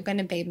me. You're going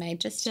to be me.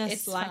 Just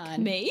it's like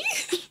fun. me.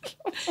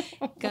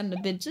 Gonna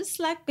be just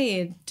like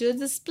me. Do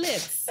the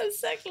splits.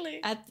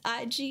 Exactly. At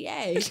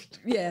IGA.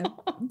 Yeah.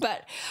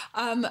 But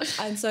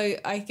and so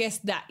I guess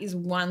that is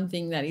one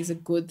thing that is a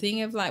good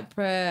thing of like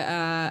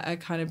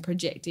kind of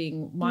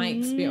projecting my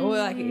experience, or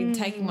like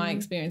taking my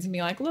experience and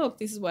being like, look,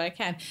 this is what I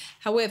can.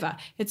 However,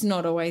 it's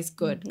not always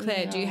good.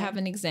 Claire, do you have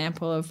an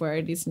example of where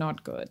it is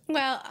not good?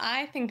 Well,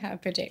 I think I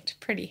project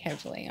pretty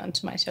heavily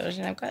onto my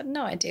children. I've got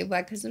no idea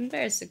why, because I'm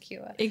very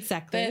secure.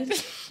 Exactly.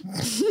 But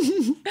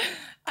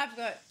I've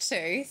got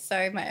two.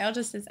 So my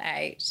eldest is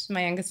 8.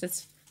 My youngest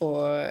is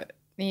 4.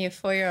 The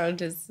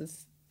 4-year-old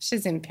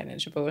she's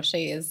impenetrable.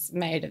 She is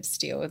made of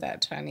steel,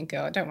 that tiny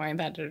girl. Don't worry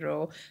about it at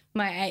all.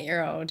 My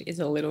 8-year-old is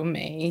a little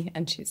me,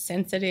 and she's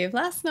sensitive.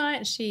 Last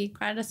night she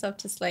cried herself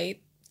to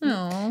sleep.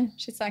 Oh.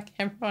 She's like,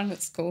 everyone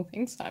at school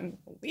thinks I'm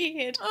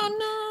weird.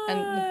 Oh no. And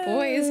the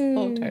boys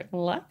all don't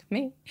like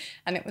me.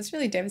 And it was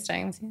really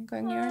devastating. I was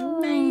going, you're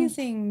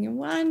amazing, you're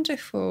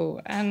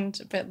wonderful.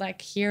 But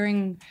like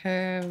hearing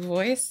her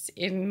voice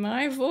in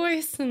my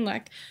voice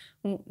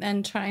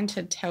and trying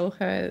to tell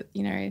her,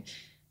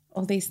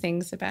 all these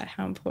things about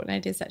how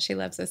important it is that she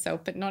loves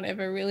herself, but not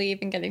ever really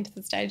even getting to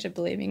the stage of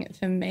believing it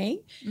for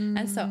me.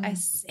 And so I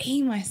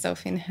see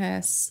myself in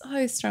her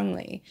so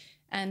strongly.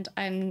 And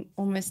I'm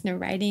almost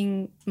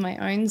narrating my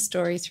own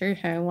story through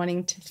her,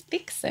 wanting to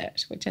fix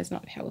it, which is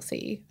not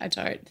healthy, I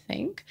don't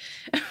think.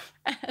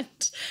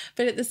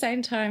 But at the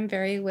same time,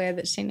 very aware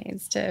that she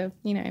needs to,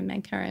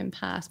 make her own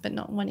path, but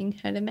not wanting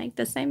her to make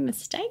the same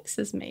mistakes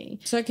as me.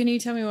 So can you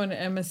tell me what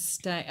a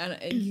mistake?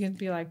 You can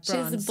be like,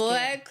 She's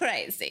boy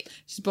crazy.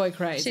 She's boy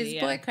crazy.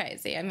 She's boy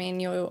crazy. I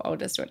mean, your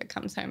oldest daughter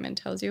comes home and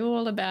tells you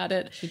all about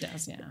it. She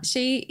does, yeah.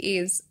 She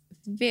is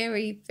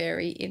very,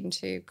 very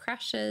into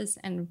crushes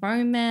and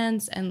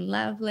romance and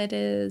love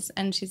letters,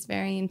 and she's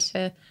very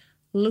into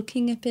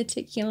looking a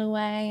particular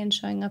way and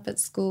showing up at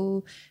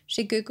school.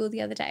 She Googled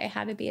the other day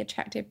how to be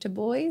attractive to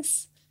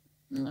boys.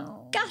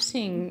 No.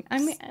 Gutting. I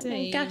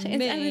mean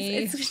gutting.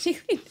 It's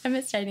particularly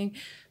devastating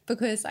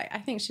because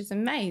I think she's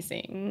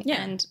amazing.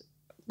 Yeah. And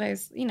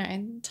those,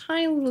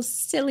 tiny little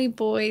silly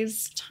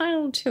boys, tiny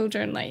little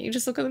children, like you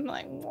just look at them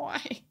like,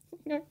 why?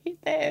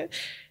 They're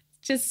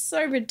just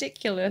so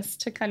ridiculous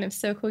to kind of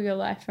circle your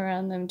life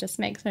around them just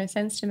makes no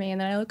sense to me. And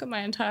then I look at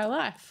my entire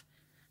life.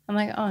 I'm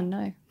like, oh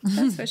no,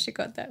 that's where she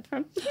got that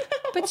from.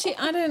 But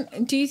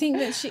do you think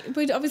that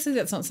but obviously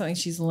that's not something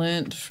she's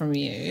learnt from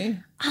you.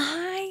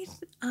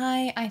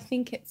 I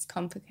think it's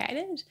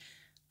complicated.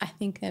 I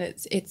think that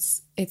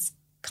it's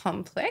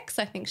complex.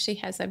 I think she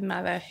has a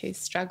mother who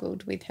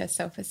struggled with her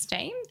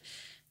self-esteem,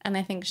 and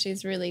I think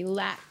she's really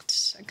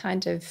lacked a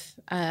kind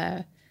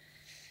of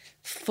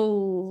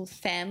full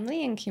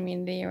family and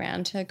community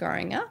around her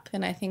growing up.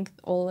 And I think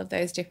all of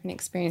those different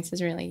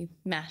experiences really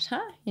matter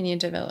in your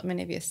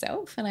development of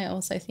yourself. And I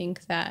also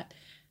think that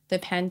the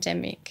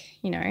pandemic,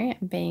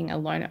 being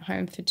alone at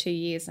home for 2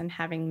 years and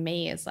having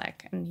me as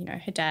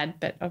her dad,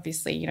 but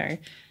obviously,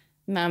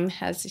 mum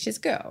she's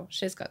a girl.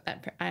 She's got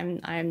that,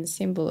 I'm the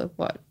symbol of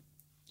what,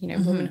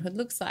 womanhood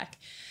looks like.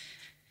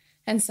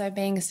 And so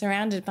being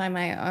surrounded by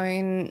my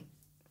own,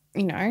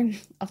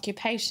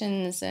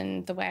 occupations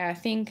and the way I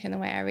think and the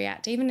way I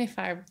react, even if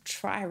I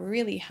try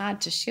really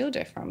hard to shield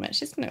her from it,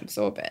 she's going to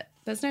absorb it.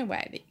 There's no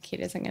way that your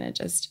kid isn't going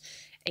to just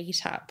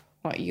eat up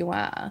what you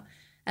are.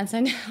 And so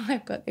now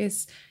I've got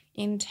this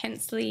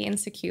intensely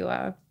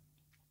insecure,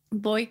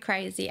 boy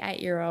crazy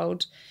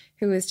 8-year-old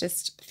who is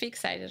just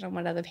fixated on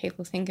what other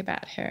people think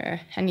about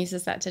her and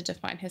uses that to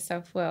define her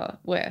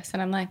self-worth.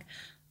 And I'm like,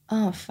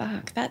 oh,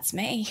 fuck, that's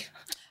me.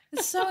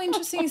 It's so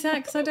interesting, is that?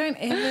 Because I don't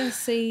ever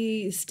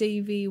see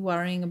Stevie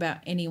worrying about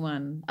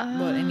anyone,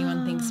 what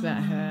anyone thinks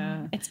about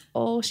her. It's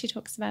all she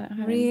talks about at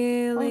home.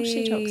 Really? All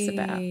she talks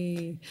about.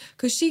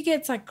 Because she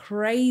gets like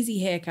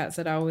crazy haircuts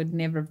that I would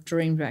never have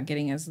dreamed about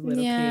getting as a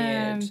little kid.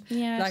 Yeah,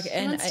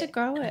 she wants to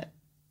grow it.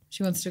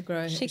 She wants to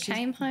grow. She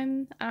came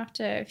home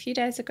after a few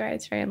days of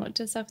grade 3 and looked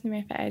herself in the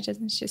mirror for ages,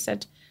 and she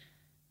said,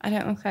 I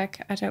don't look like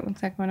what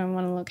I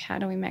want to look. How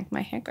do we make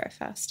my hair grow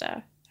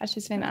faster?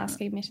 She's been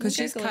asking me. Because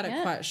she's cut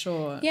it quite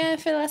short. Yeah,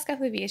 for the last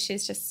couple of years,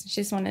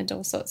 she's wanted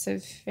all sorts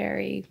of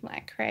very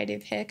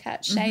creative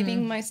haircuts,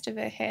 shaving most of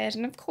her hair.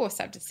 And of course,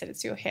 I've just said,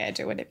 it's your hair,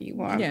 do whatever you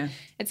want. Yeah.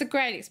 It's a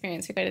great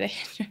experience. We go to the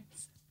hairdresser.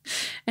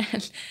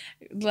 And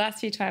the last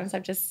few times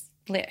I've just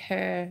let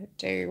her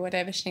do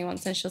whatever she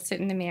wants, and she'll sit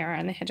in the mirror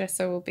and the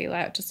hairdresser will be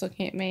like just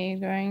looking at me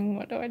going,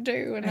 what do I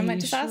do? And I'm like,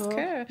 just ask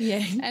her.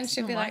 Yeah. And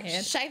she'll be my like,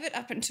 head. shave it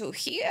up until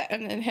here.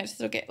 And then the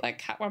hairdresser will get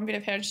like cut one bit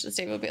of hair and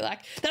Steve will be like,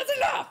 that's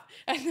enough.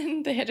 And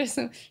then the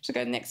hairdresser, she'll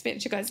go the next bit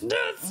and she goes, no,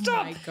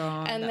 stop. my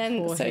God, and that then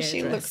poor so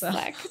she looks hairdresser.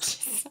 like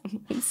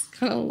someone's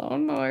got a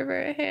lawnmower over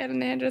her head,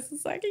 and the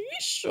hairdresser's like, are you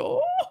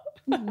sure?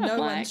 No Like,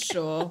 one's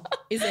sure.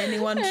 Is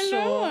anyone no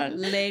sure, one.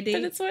 lady?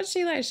 But it's what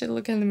she likes. She'll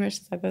look in the mirror,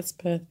 she's like, that's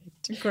perfect.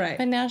 Great.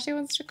 But now she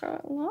wants to grow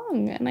it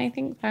long. And I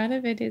think part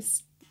of it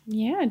is,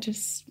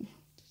 just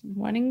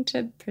wanting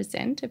to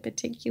present a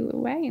particular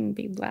way and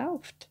be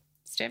loved.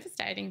 It's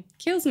devastating.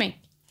 Kills me.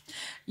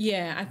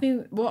 Yeah, I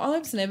think, well,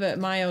 Olive's never,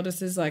 my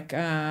eldest is like,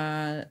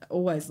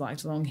 always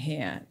liked long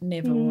hair,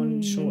 never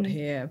worn short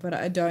hair, but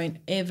I don't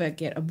ever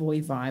get a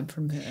boy vibe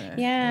from her.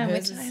 Yeah,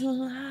 Hers which is- I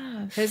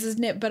love. Hers is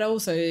but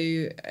also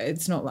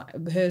it's not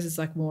like, hers is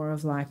like more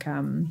of like,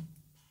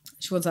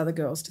 she wants other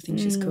girls to think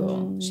she's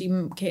cool. She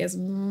cares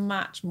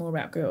much more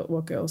about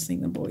what girls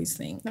think than boys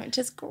think. Which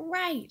is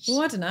great.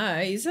 Well, I don't know.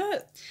 Is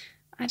it?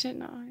 I don't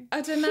know.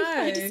 I don't know.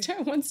 I just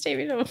don't want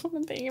Stevie to want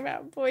to think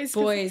about boys.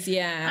 'cause Boys,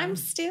 yeah. I'm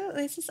still,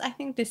 I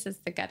think this is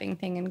the gutting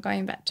thing, and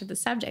going back to the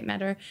subject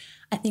matter,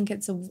 I think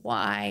it's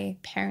why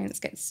parents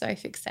get so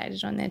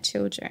fixated on their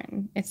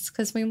children. It's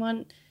because we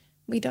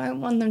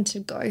don't want them to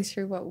go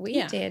through what we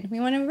Yeah. did. We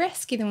want to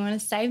rescue them, we want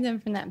to save them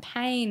from that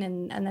pain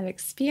and that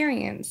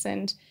experience.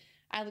 And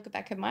I look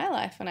back at my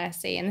life when I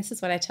see, and this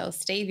is what I tell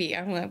Stevie,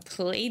 I want to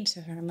plead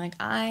to her. I'm like,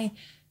 I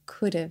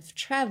could have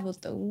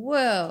traveled the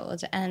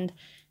world and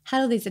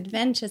had all these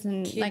adventures,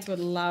 and Kids like would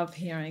love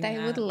hearing they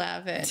that. would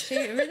love it.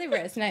 It really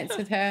resonates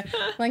with her.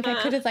 Like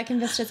I could have like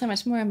invested so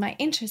much more in my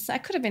interests. I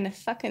could have been a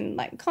fucking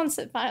like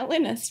concert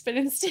violinist, but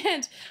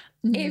instead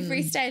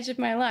every stage of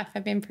my life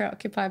I've been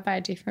preoccupied by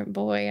a different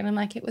boy, and I'm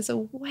like, it was a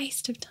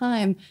waste of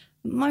time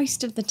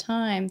most of the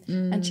time.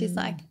 And she's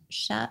like,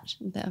 shut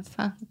the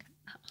fuck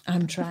up.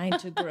 I'm trying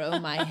to grow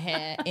my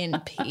hair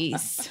in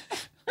peace.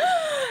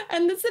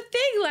 And that's the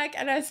thing, like,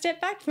 and I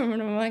step back from it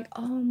and I'm like,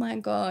 oh my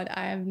God,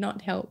 I have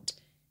not helped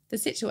the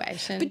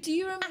situation. But do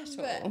you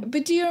remember?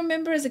 But do you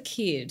remember as a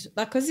kid,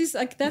 like, because this,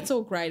 like, that's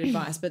all great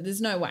advice, but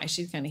there's no way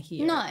she's going to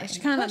hear. No, it. She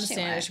can't of course she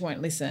understand it. won't. She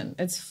won't listen.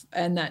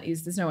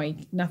 There's no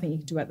way, nothing you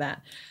can do about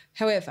that.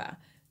 However,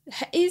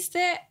 has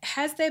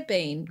there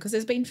been, because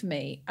there's been for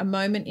me, a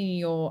moment in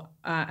your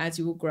as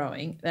you were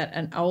growing that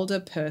an older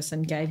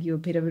person gave you a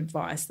bit of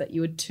advice that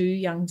you were too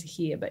young to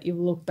hear, but you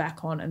look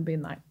back on and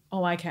been like,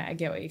 oh, okay, I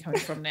get where you're coming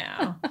from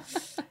now.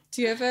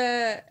 Do you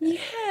ever? Yeah,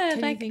 Can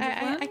you like think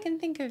of one?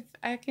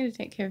 I can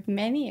think of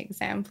many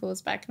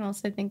examples, but I can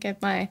also think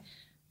of my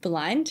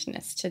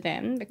blindness to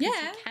them because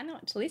Yeah. you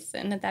cannot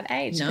listen at that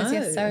age because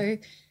you're No. so.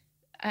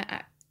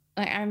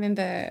 I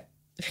remember,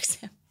 for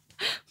example,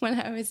 when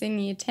I was in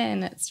year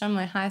 10 at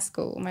Strumley High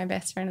School, my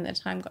best friend at the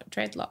time got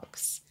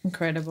dreadlocks,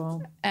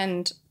 Incredible.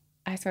 and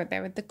I thought they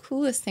were the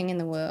coolest thing in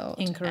the world.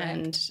 Incorrect.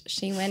 And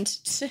she went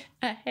to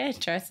a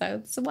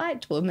hairdresser. It's a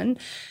white woman,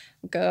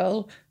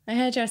 girl, a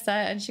hairdresser,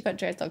 and she got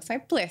dreadlocks.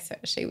 Like, bless her.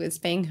 She was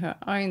being her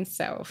own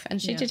self.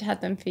 And she Yeah. did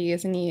have them for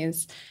years and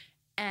years.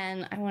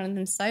 And I wanted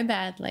them so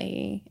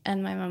badly.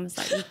 And my mum was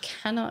like, you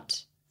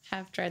cannot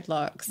have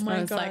dreadlocks. My and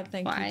I was God, like,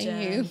 thank you, why are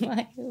Jan. you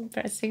like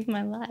oppressing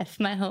my life,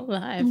 my whole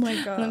life? Oh my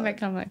And God. then back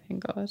home, I'm like,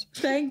 thank God.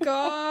 Thank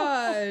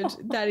God.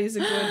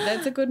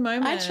 That's a good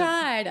moment. I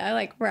tried. I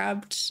like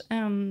rubbed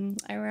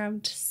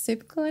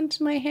super glue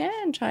into my hair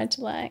and tried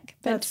to like,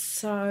 but That's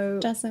so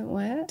it doesn't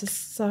work.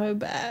 just so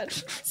bad.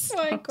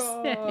 Oh my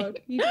God.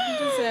 upsetting. You didn't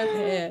deserve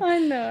hair. I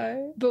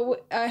know.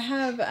 But I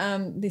have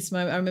this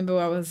moment. I remember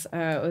it was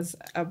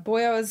a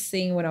boy I was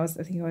seeing when I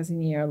think I was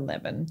in year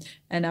 11,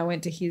 and I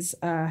went to his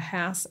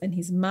house, and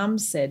his mum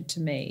said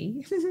to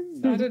me,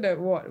 I don't know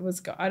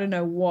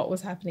what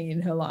was happening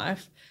in her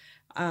life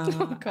at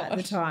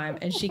the time,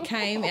 and she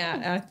came out.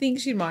 And I think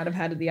she might have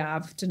had the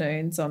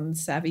afternoons on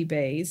Savvy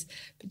Bees,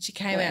 but she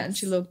came out and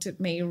she looked at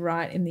me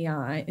right in the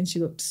eye, and she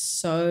looked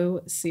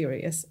so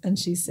serious, and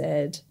she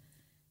said,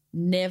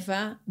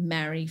 "Never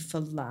marry for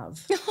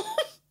love.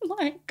 Oh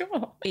my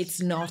God.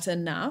 It's not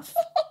enough.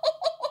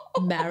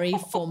 Marry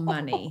for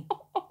money."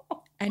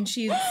 And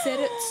she said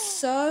it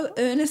so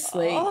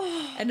earnestly.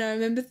 And I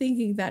remember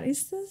thinking, that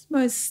is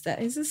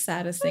the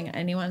saddest thing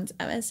anyone's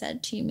ever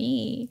said to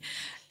me.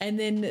 And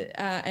then,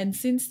 and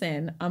since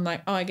then, I'm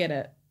like, oh, I get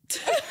it.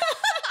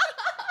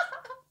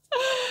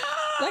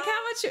 Like,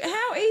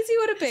 how easy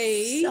would it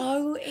be?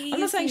 So easy. I'm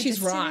not saying she's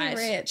just to be right,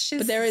 rich.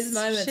 but there is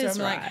moments where she's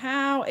I'm like, right.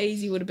 how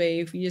easy would it be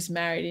if you just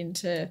married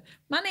into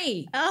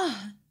money? Oh,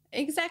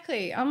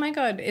 exactly. Oh my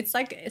God. It's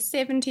like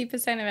 70%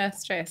 of our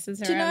stress is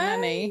Do you around know?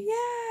 money.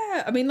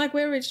 Yeah. I mean, like,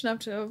 we're rich enough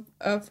to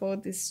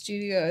afford this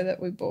studio that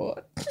we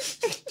bought.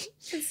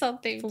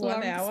 Something For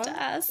 1 belongs hour.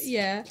 to us.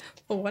 Yeah,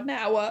 for 1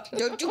 hour.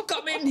 Don't you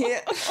come in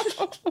here.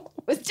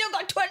 We've still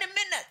got 20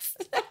 minutes.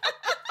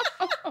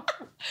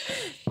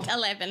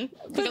 11.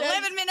 But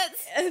 11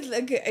 minutes.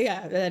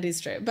 Yeah, that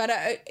is true. But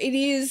it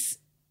is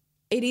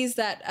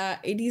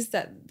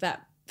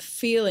that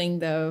feeling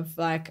though of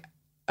like,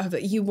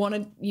 you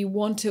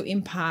want to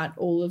impart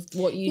all of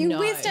what you know.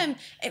 Wisdom.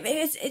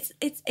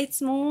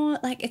 It's more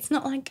like, it's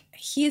not like,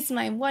 here's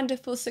my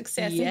wonderful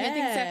success. Yeah. And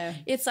good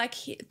things. It's like,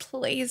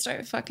 please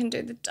don't fucking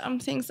do the dumb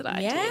things that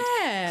I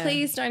Yeah. did.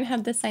 Please don't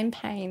have the same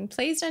pain.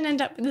 Please don't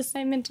end up with the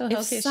same mental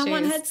health issues. If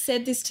someone had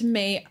said this to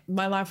me,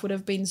 my life would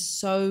have been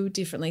so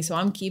differently. So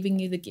I'm giving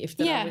you the gift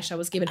that I wish I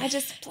was given.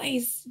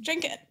 Please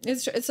drink it.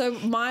 It's true. So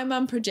my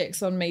mum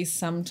projects on me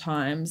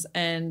sometimes,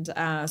 and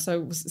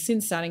so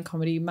since starting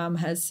comedy, mum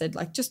has said,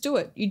 like, just do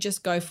it. You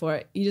just go for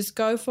it. You just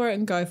go for it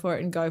and go for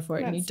it and go for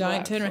it, and you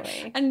don't turn around.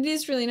 And it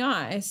is really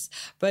nice,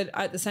 but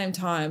at the same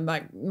time,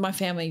 like, my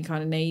family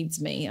kind of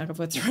needs me. Like, I've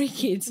got 3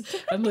 kids,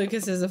 and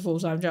Lucas has a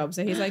full-time job,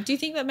 so he's like, do you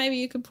think that maybe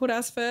you could put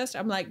us first?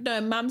 I'm like,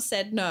 no, mum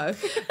said no.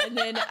 And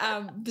then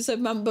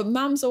but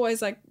mum's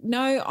always like,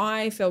 no,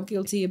 I felt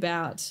guilty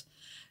about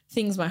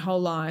things my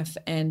whole life,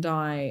 and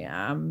I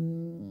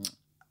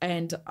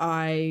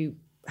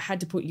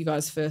had to put you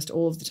guys first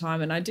all of the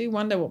time. And I do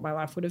wonder what my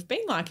life would have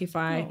been like if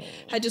I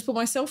had just put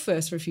myself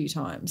first for a few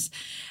times.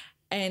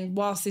 And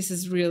whilst this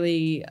is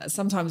really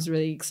sometimes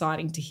really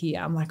exciting to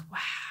hear, I'm like, wow,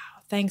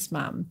 thanks,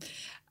 Mum.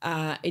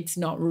 It's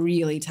not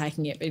really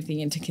taking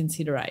everything into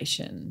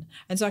consideration,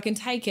 and so I can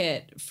take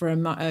it for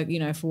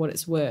for what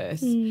it's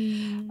worth.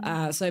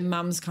 So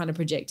Mum's kind of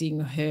projecting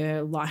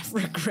her life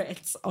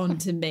regrets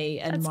onto me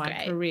and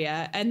my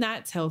career, and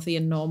that's healthy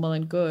and normal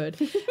and good.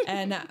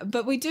 And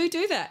but we do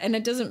that, and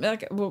it doesn't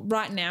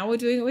right now we're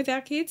doing it with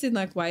our kids in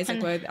like ways like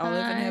both Olive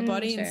and her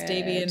body, and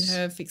Stevie and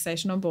her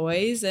fixation on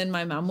boys, and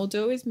my mum will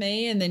do it with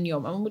me, and then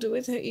your mum will do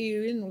it with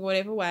you in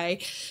whatever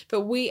way.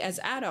 But we as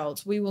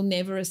adults, we will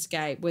never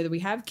escape, whether we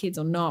have kids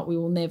or not, we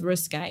will never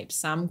escape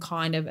some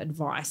kind of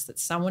advice that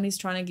someone is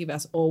trying to give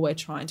us, or we're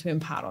trying to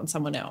impart on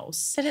someone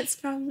else. But it's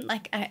from,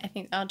 like, I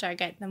think the older I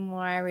get, the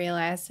more I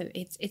realise that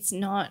it's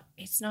not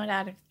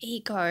out of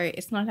ego.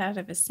 It's not out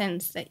of a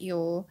sense that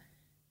you're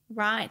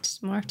right.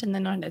 More often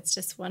than not, it's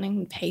just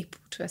wanting people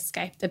to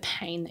escape the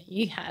pain that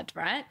you had,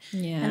 right?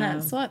 Yeah. And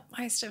that's what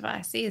most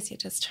advice is. You're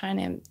just trying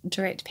to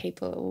direct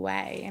people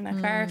away. And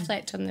if I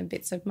reflect on the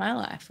bits of my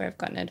life where I've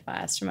gotten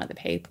advice from other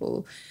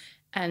people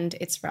and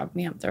it's rubbed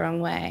me up the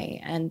wrong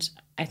way, and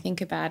I think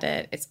about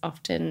it, it's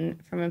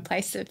often from a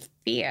place of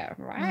fear,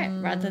 right?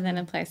 Rather than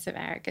a place of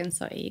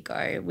arrogance or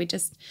ego. We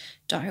just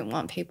don't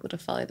want people to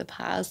follow the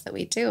paths that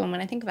we do. And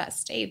when I think about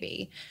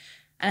Stevie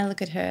and I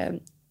look at her,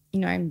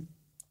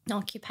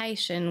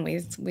 occupation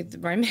with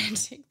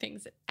romantic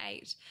things at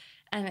 8,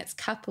 and it's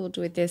coupled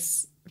with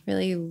this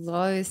really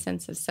low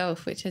sense of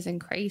self, which is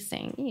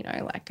increasing,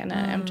 and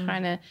I'm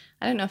trying to,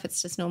 I don't know if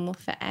it's just normal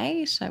for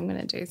 8. I'm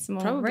going to do some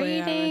more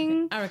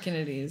reading. I reckon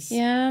it is.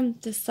 Yeah.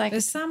 Just like,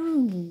 there's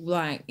some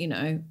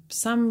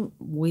some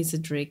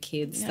wizardry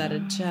kids that are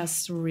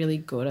just really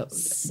good at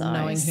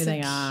knowing who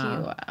they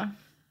are.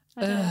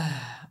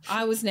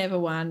 I was never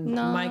one.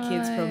 No. My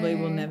kids probably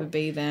will never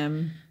be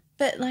them.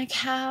 But like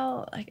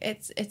how, like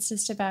it's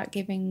just about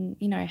giving,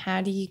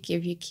 how do you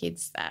give your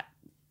kids that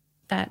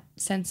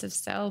sense of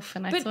self?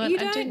 And I thought you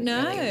I don't did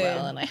know. really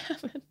well, and I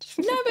haven't.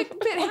 No, but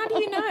how do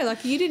you know?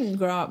 Like, you didn't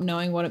grow up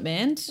knowing what it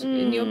meant,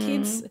 and your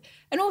kids,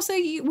 and also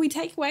we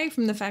take away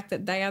from the fact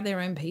that they are their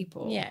own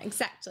people. Yeah,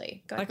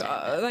 exactly.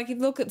 Like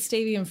look at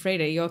Stevie and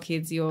Frida, your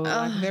kids, you're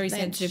like very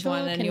sensitive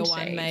one, and you're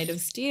one made of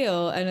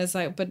steel, and it's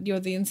like, but you're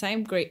the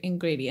same great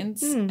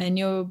ingredients, and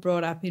you're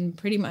brought up in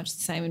pretty much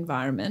the same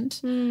environment.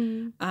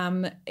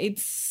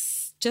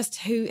 It's just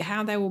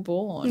how they were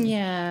born.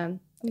 Yeah.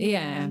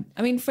 Yeah.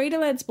 I mean, Frida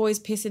lets boys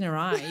piss in her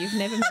eye. You've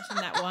never mentioned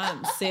that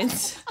once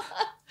since.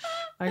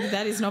 Like,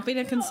 that has not been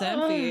a concern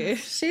for you.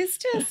 She's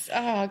just,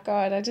 oh,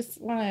 God, I just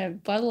want to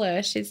bottle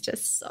her. She's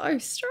just so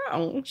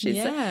strong.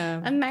 She's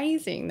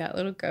amazing, that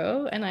little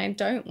girl, and I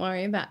don't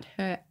worry about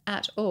her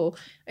at all.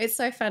 It's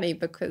so funny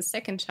because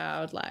second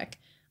child, like,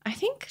 I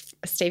think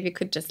Stevie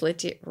could just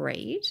legit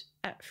read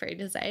at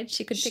Frida's age.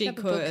 She could pick up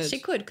a book. She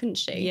could, couldn't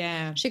she?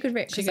 Yeah. She could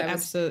read. She could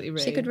absolutely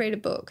read. She could read a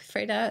book.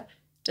 Frida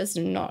does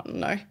not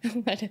know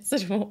letters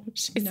at all.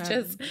 She's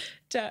just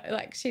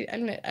like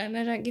and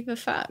I don't give a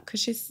fuck because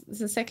she's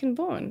the second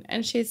born,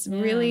 and she's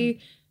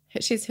really,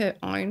 she's her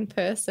own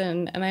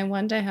person. And I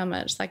wonder how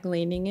much like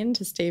leaning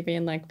into Stevie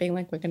and like being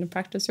like, we're going to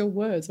practice your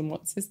words and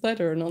what's this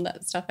letter and all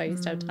that stuff I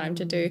used to have time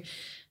to do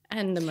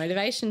and the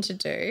motivation to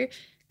do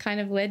kind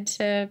of led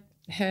to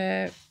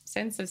her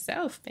sense of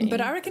self being.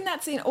 But I reckon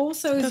that's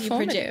also as you're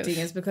projecting,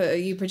 is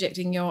because you're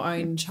projecting your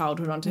own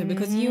childhood onto her,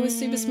 because you were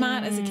super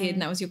smart as a kid,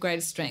 and that was your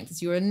greatest strength.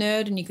 Is you were a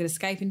nerd and you could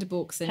escape into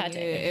books, and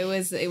it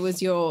was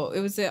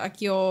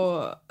like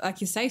your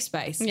safe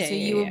space. Yeah, so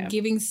you were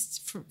giving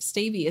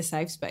Stevie a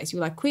safe space. You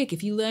were like, quick,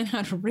 if you learn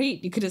how to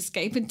read, you could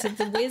escape into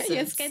the wizards. You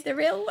escape the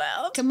real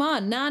world. Come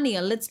on,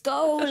 Narnia, let's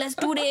go, let's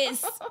do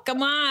this.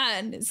 Come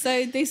on.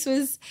 So this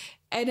was.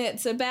 and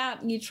it's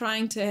about you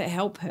trying to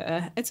help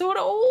her. It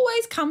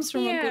always comes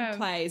from a Yeah, good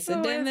place,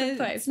 and then always a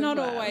place it's of not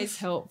love. always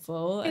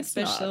helpful, It's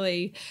not.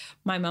 especially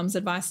my mum's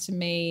advice to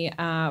me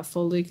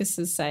for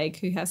Lucas's sake,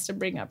 who has to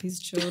bring up his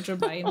children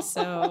by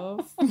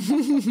himself.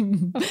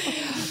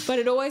 But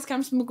it always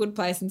comes from a good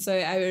place, and so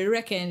I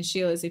reckon,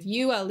 Sheila's, if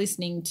you are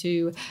listening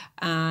to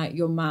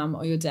your mum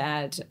or your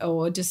dad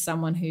or just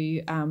someone who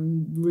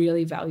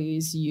really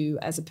values you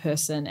as a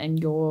person and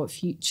your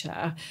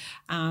future,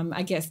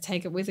 I guess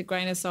take it with a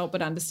grain of salt,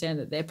 but understand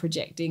that they're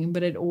projecting,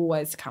 but it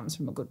always comes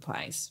from a good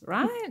place,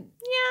 right?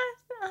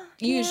 Yeah.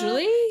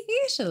 Usually?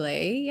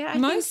 Usually, yeah.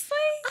 Mostly?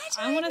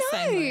 I wanna don't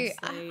say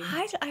know.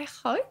 mostly. I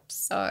hope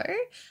so.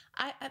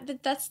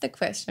 But that's the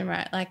question,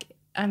 right? Like,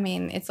 I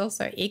mean, it's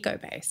also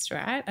ego-based,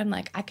 right? And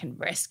like, I can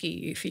rescue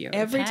you for your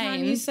Every pain.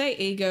 time you say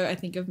ego, I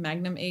think of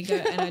Magnum Ego,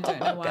 and I don't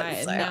know Oh, why. God,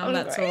 And so now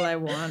that's hungry. all I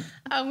want.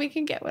 We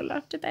can get one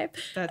after, babe.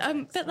 That's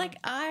But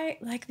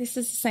like this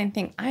is the same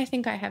thing. I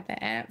think I have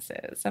the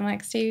answers. I'm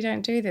like, Steve, you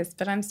don't do this,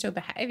 but I'm still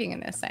behaving in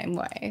the same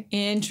way.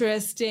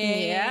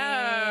 Interesting.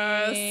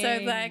 Yeah.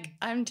 So like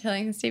I'm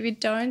telling Stevie,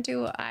 don't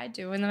do what I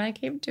do, and then I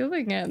keep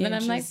doing it. And then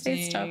I'm like,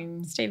 please stop,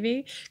 Interesting.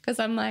 Stevie. Because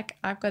I'm like,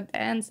 I've got the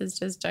answers,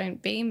 just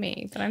don't be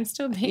me. But I'm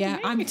still being Yeah,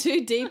 me. I'm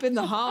too deep in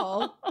the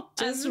hole.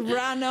 Just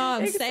run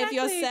on, save Exactly.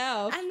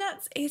 yourself. And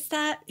is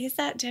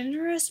that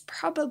generous?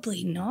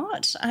 Probably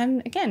not. I'm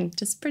again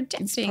just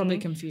projecting. It's probably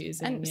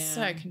confusing. And yeah.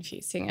 so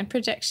confusing. And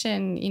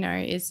projection, you know,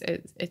 it's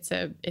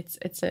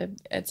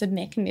a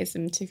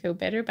mechanism to feel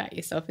better about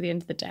yourself at the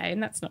end of the day,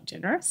 and that's not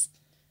generous.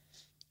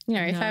 You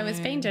know, if I was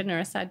being No.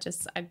 generous, I'd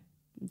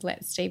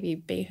let Stevie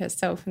be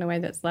herself in a way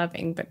that's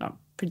loving, but not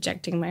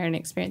projecting my own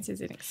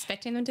experiences and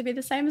expecting them to be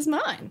the same as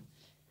mine.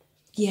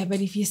 Yeah,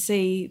 but if you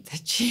see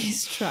that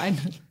she's trying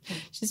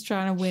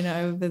to win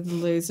over the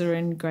loser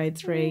in grade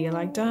 3, you're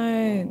like,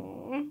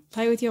 don't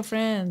play with your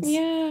friends.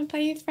 Yeah,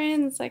 play with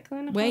friends. Like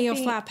learn a Wear your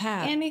hobby, flap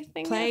hat.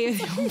 anything. Play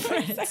else. with your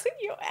friends. Exactly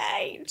your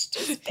age.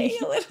 Just be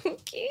a little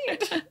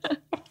kid.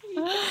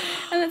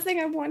 And the thing,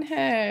 I want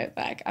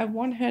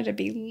her to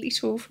be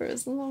little for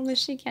as long as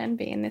she can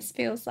be. And this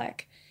feels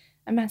like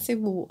a massive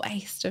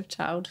waste of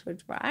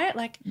childhood, right?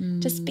 Like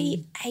just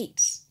be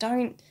 8.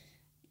 Don't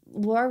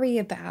worry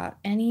about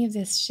any of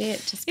this shit.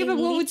 Just Yeah, be but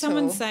what would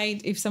someone little. say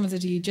if someone said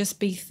to you, just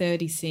be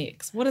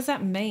 36? What does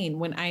that mean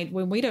when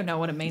we don't know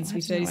what it means to be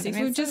I don't know what it 36?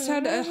 We've means. just I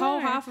heard a don't whole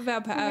know. half of our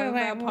We're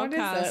like, what is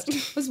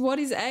podcast it? was what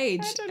is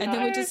age? I don't And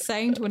then we're know. just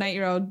saying to an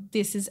 8-year-old,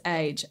 this is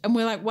age. And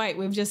we're like, wait,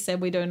 we've just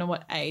said we don't know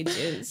what age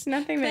is.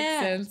 Nothing makes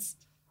Claire, sense.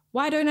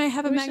 Why don't I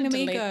have a We should Magnum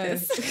delete Ego?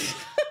 this.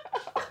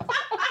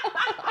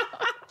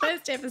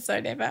 First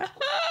episode ever.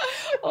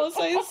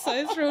 Also,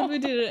 so thrilled we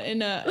did it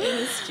in a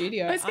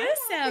studio. It's going to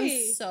sound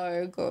Hey.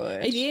 so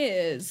good. It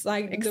is.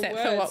 Like, the Except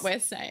for what words- we're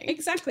saying.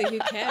 Exactly, who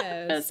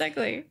cares?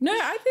 Exactly. No,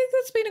 I think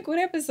that's been a good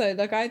episode.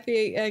 Like, I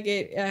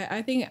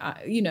think,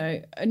 you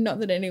know, not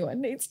that anyone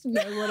needs to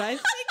know what I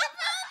think.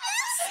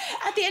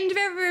 At the end of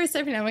every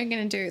episode, now we're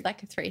going to do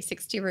like a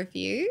 360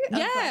 review. Of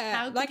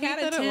Yeah, good like we out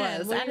thought of 10. it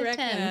was. What Out do you of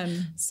 10.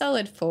 reckon?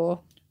 Solid 4.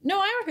 No,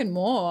 I reckon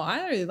more.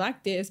 I really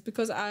like this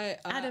because I.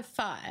 Out of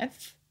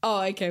 5.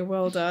 Oh, okay.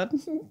 Well done.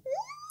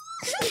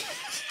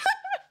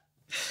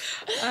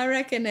 I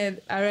reckon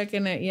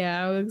it.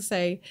 Yeah, I would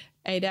say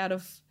 8 out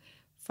of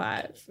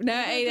 5.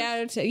 No, 8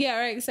 out of 10. Yeah,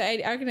 right. So I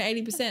reckon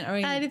 80%. I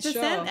mean, 80%,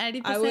 sure.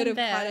 80% I would have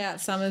there. cut out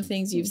some of the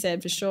things you've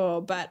said for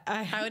sure, but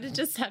I would have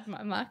just had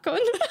my mark on.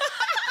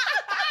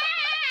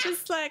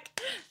 Just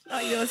like,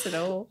 not yours at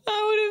all.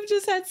 I would have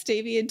just had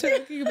Stevie and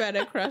talking about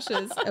her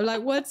crushes. I'm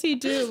like, what's he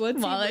do? What's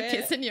While he I wear?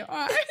 kiss in your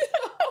eye.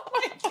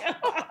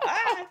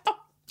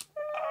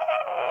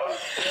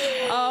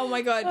 Oh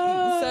my God.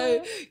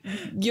 So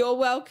you're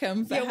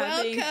welcome for You're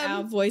having welcome.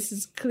 our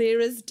voices clear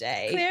as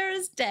day. Clear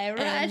as day, right?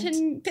 And-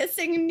 And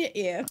pissing in your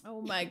ear.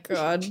 Oh my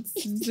God.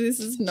 This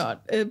is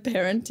not a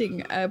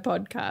parenting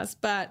podcast,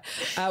 but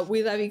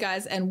we love you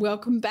guys and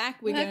welcome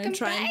back. We're going Welcome to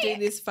try and do back.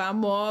 this far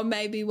more,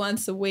 maybe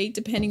once a week,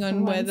 depending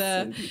on Once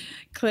whether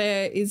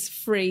Claire is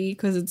free,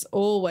 because it's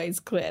always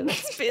Claire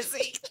that's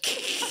busy.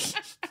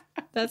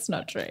 That's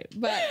not true.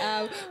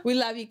 But we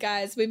love you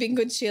guys. We've been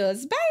good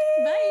Sheilas. Bye.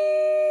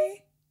 Bye.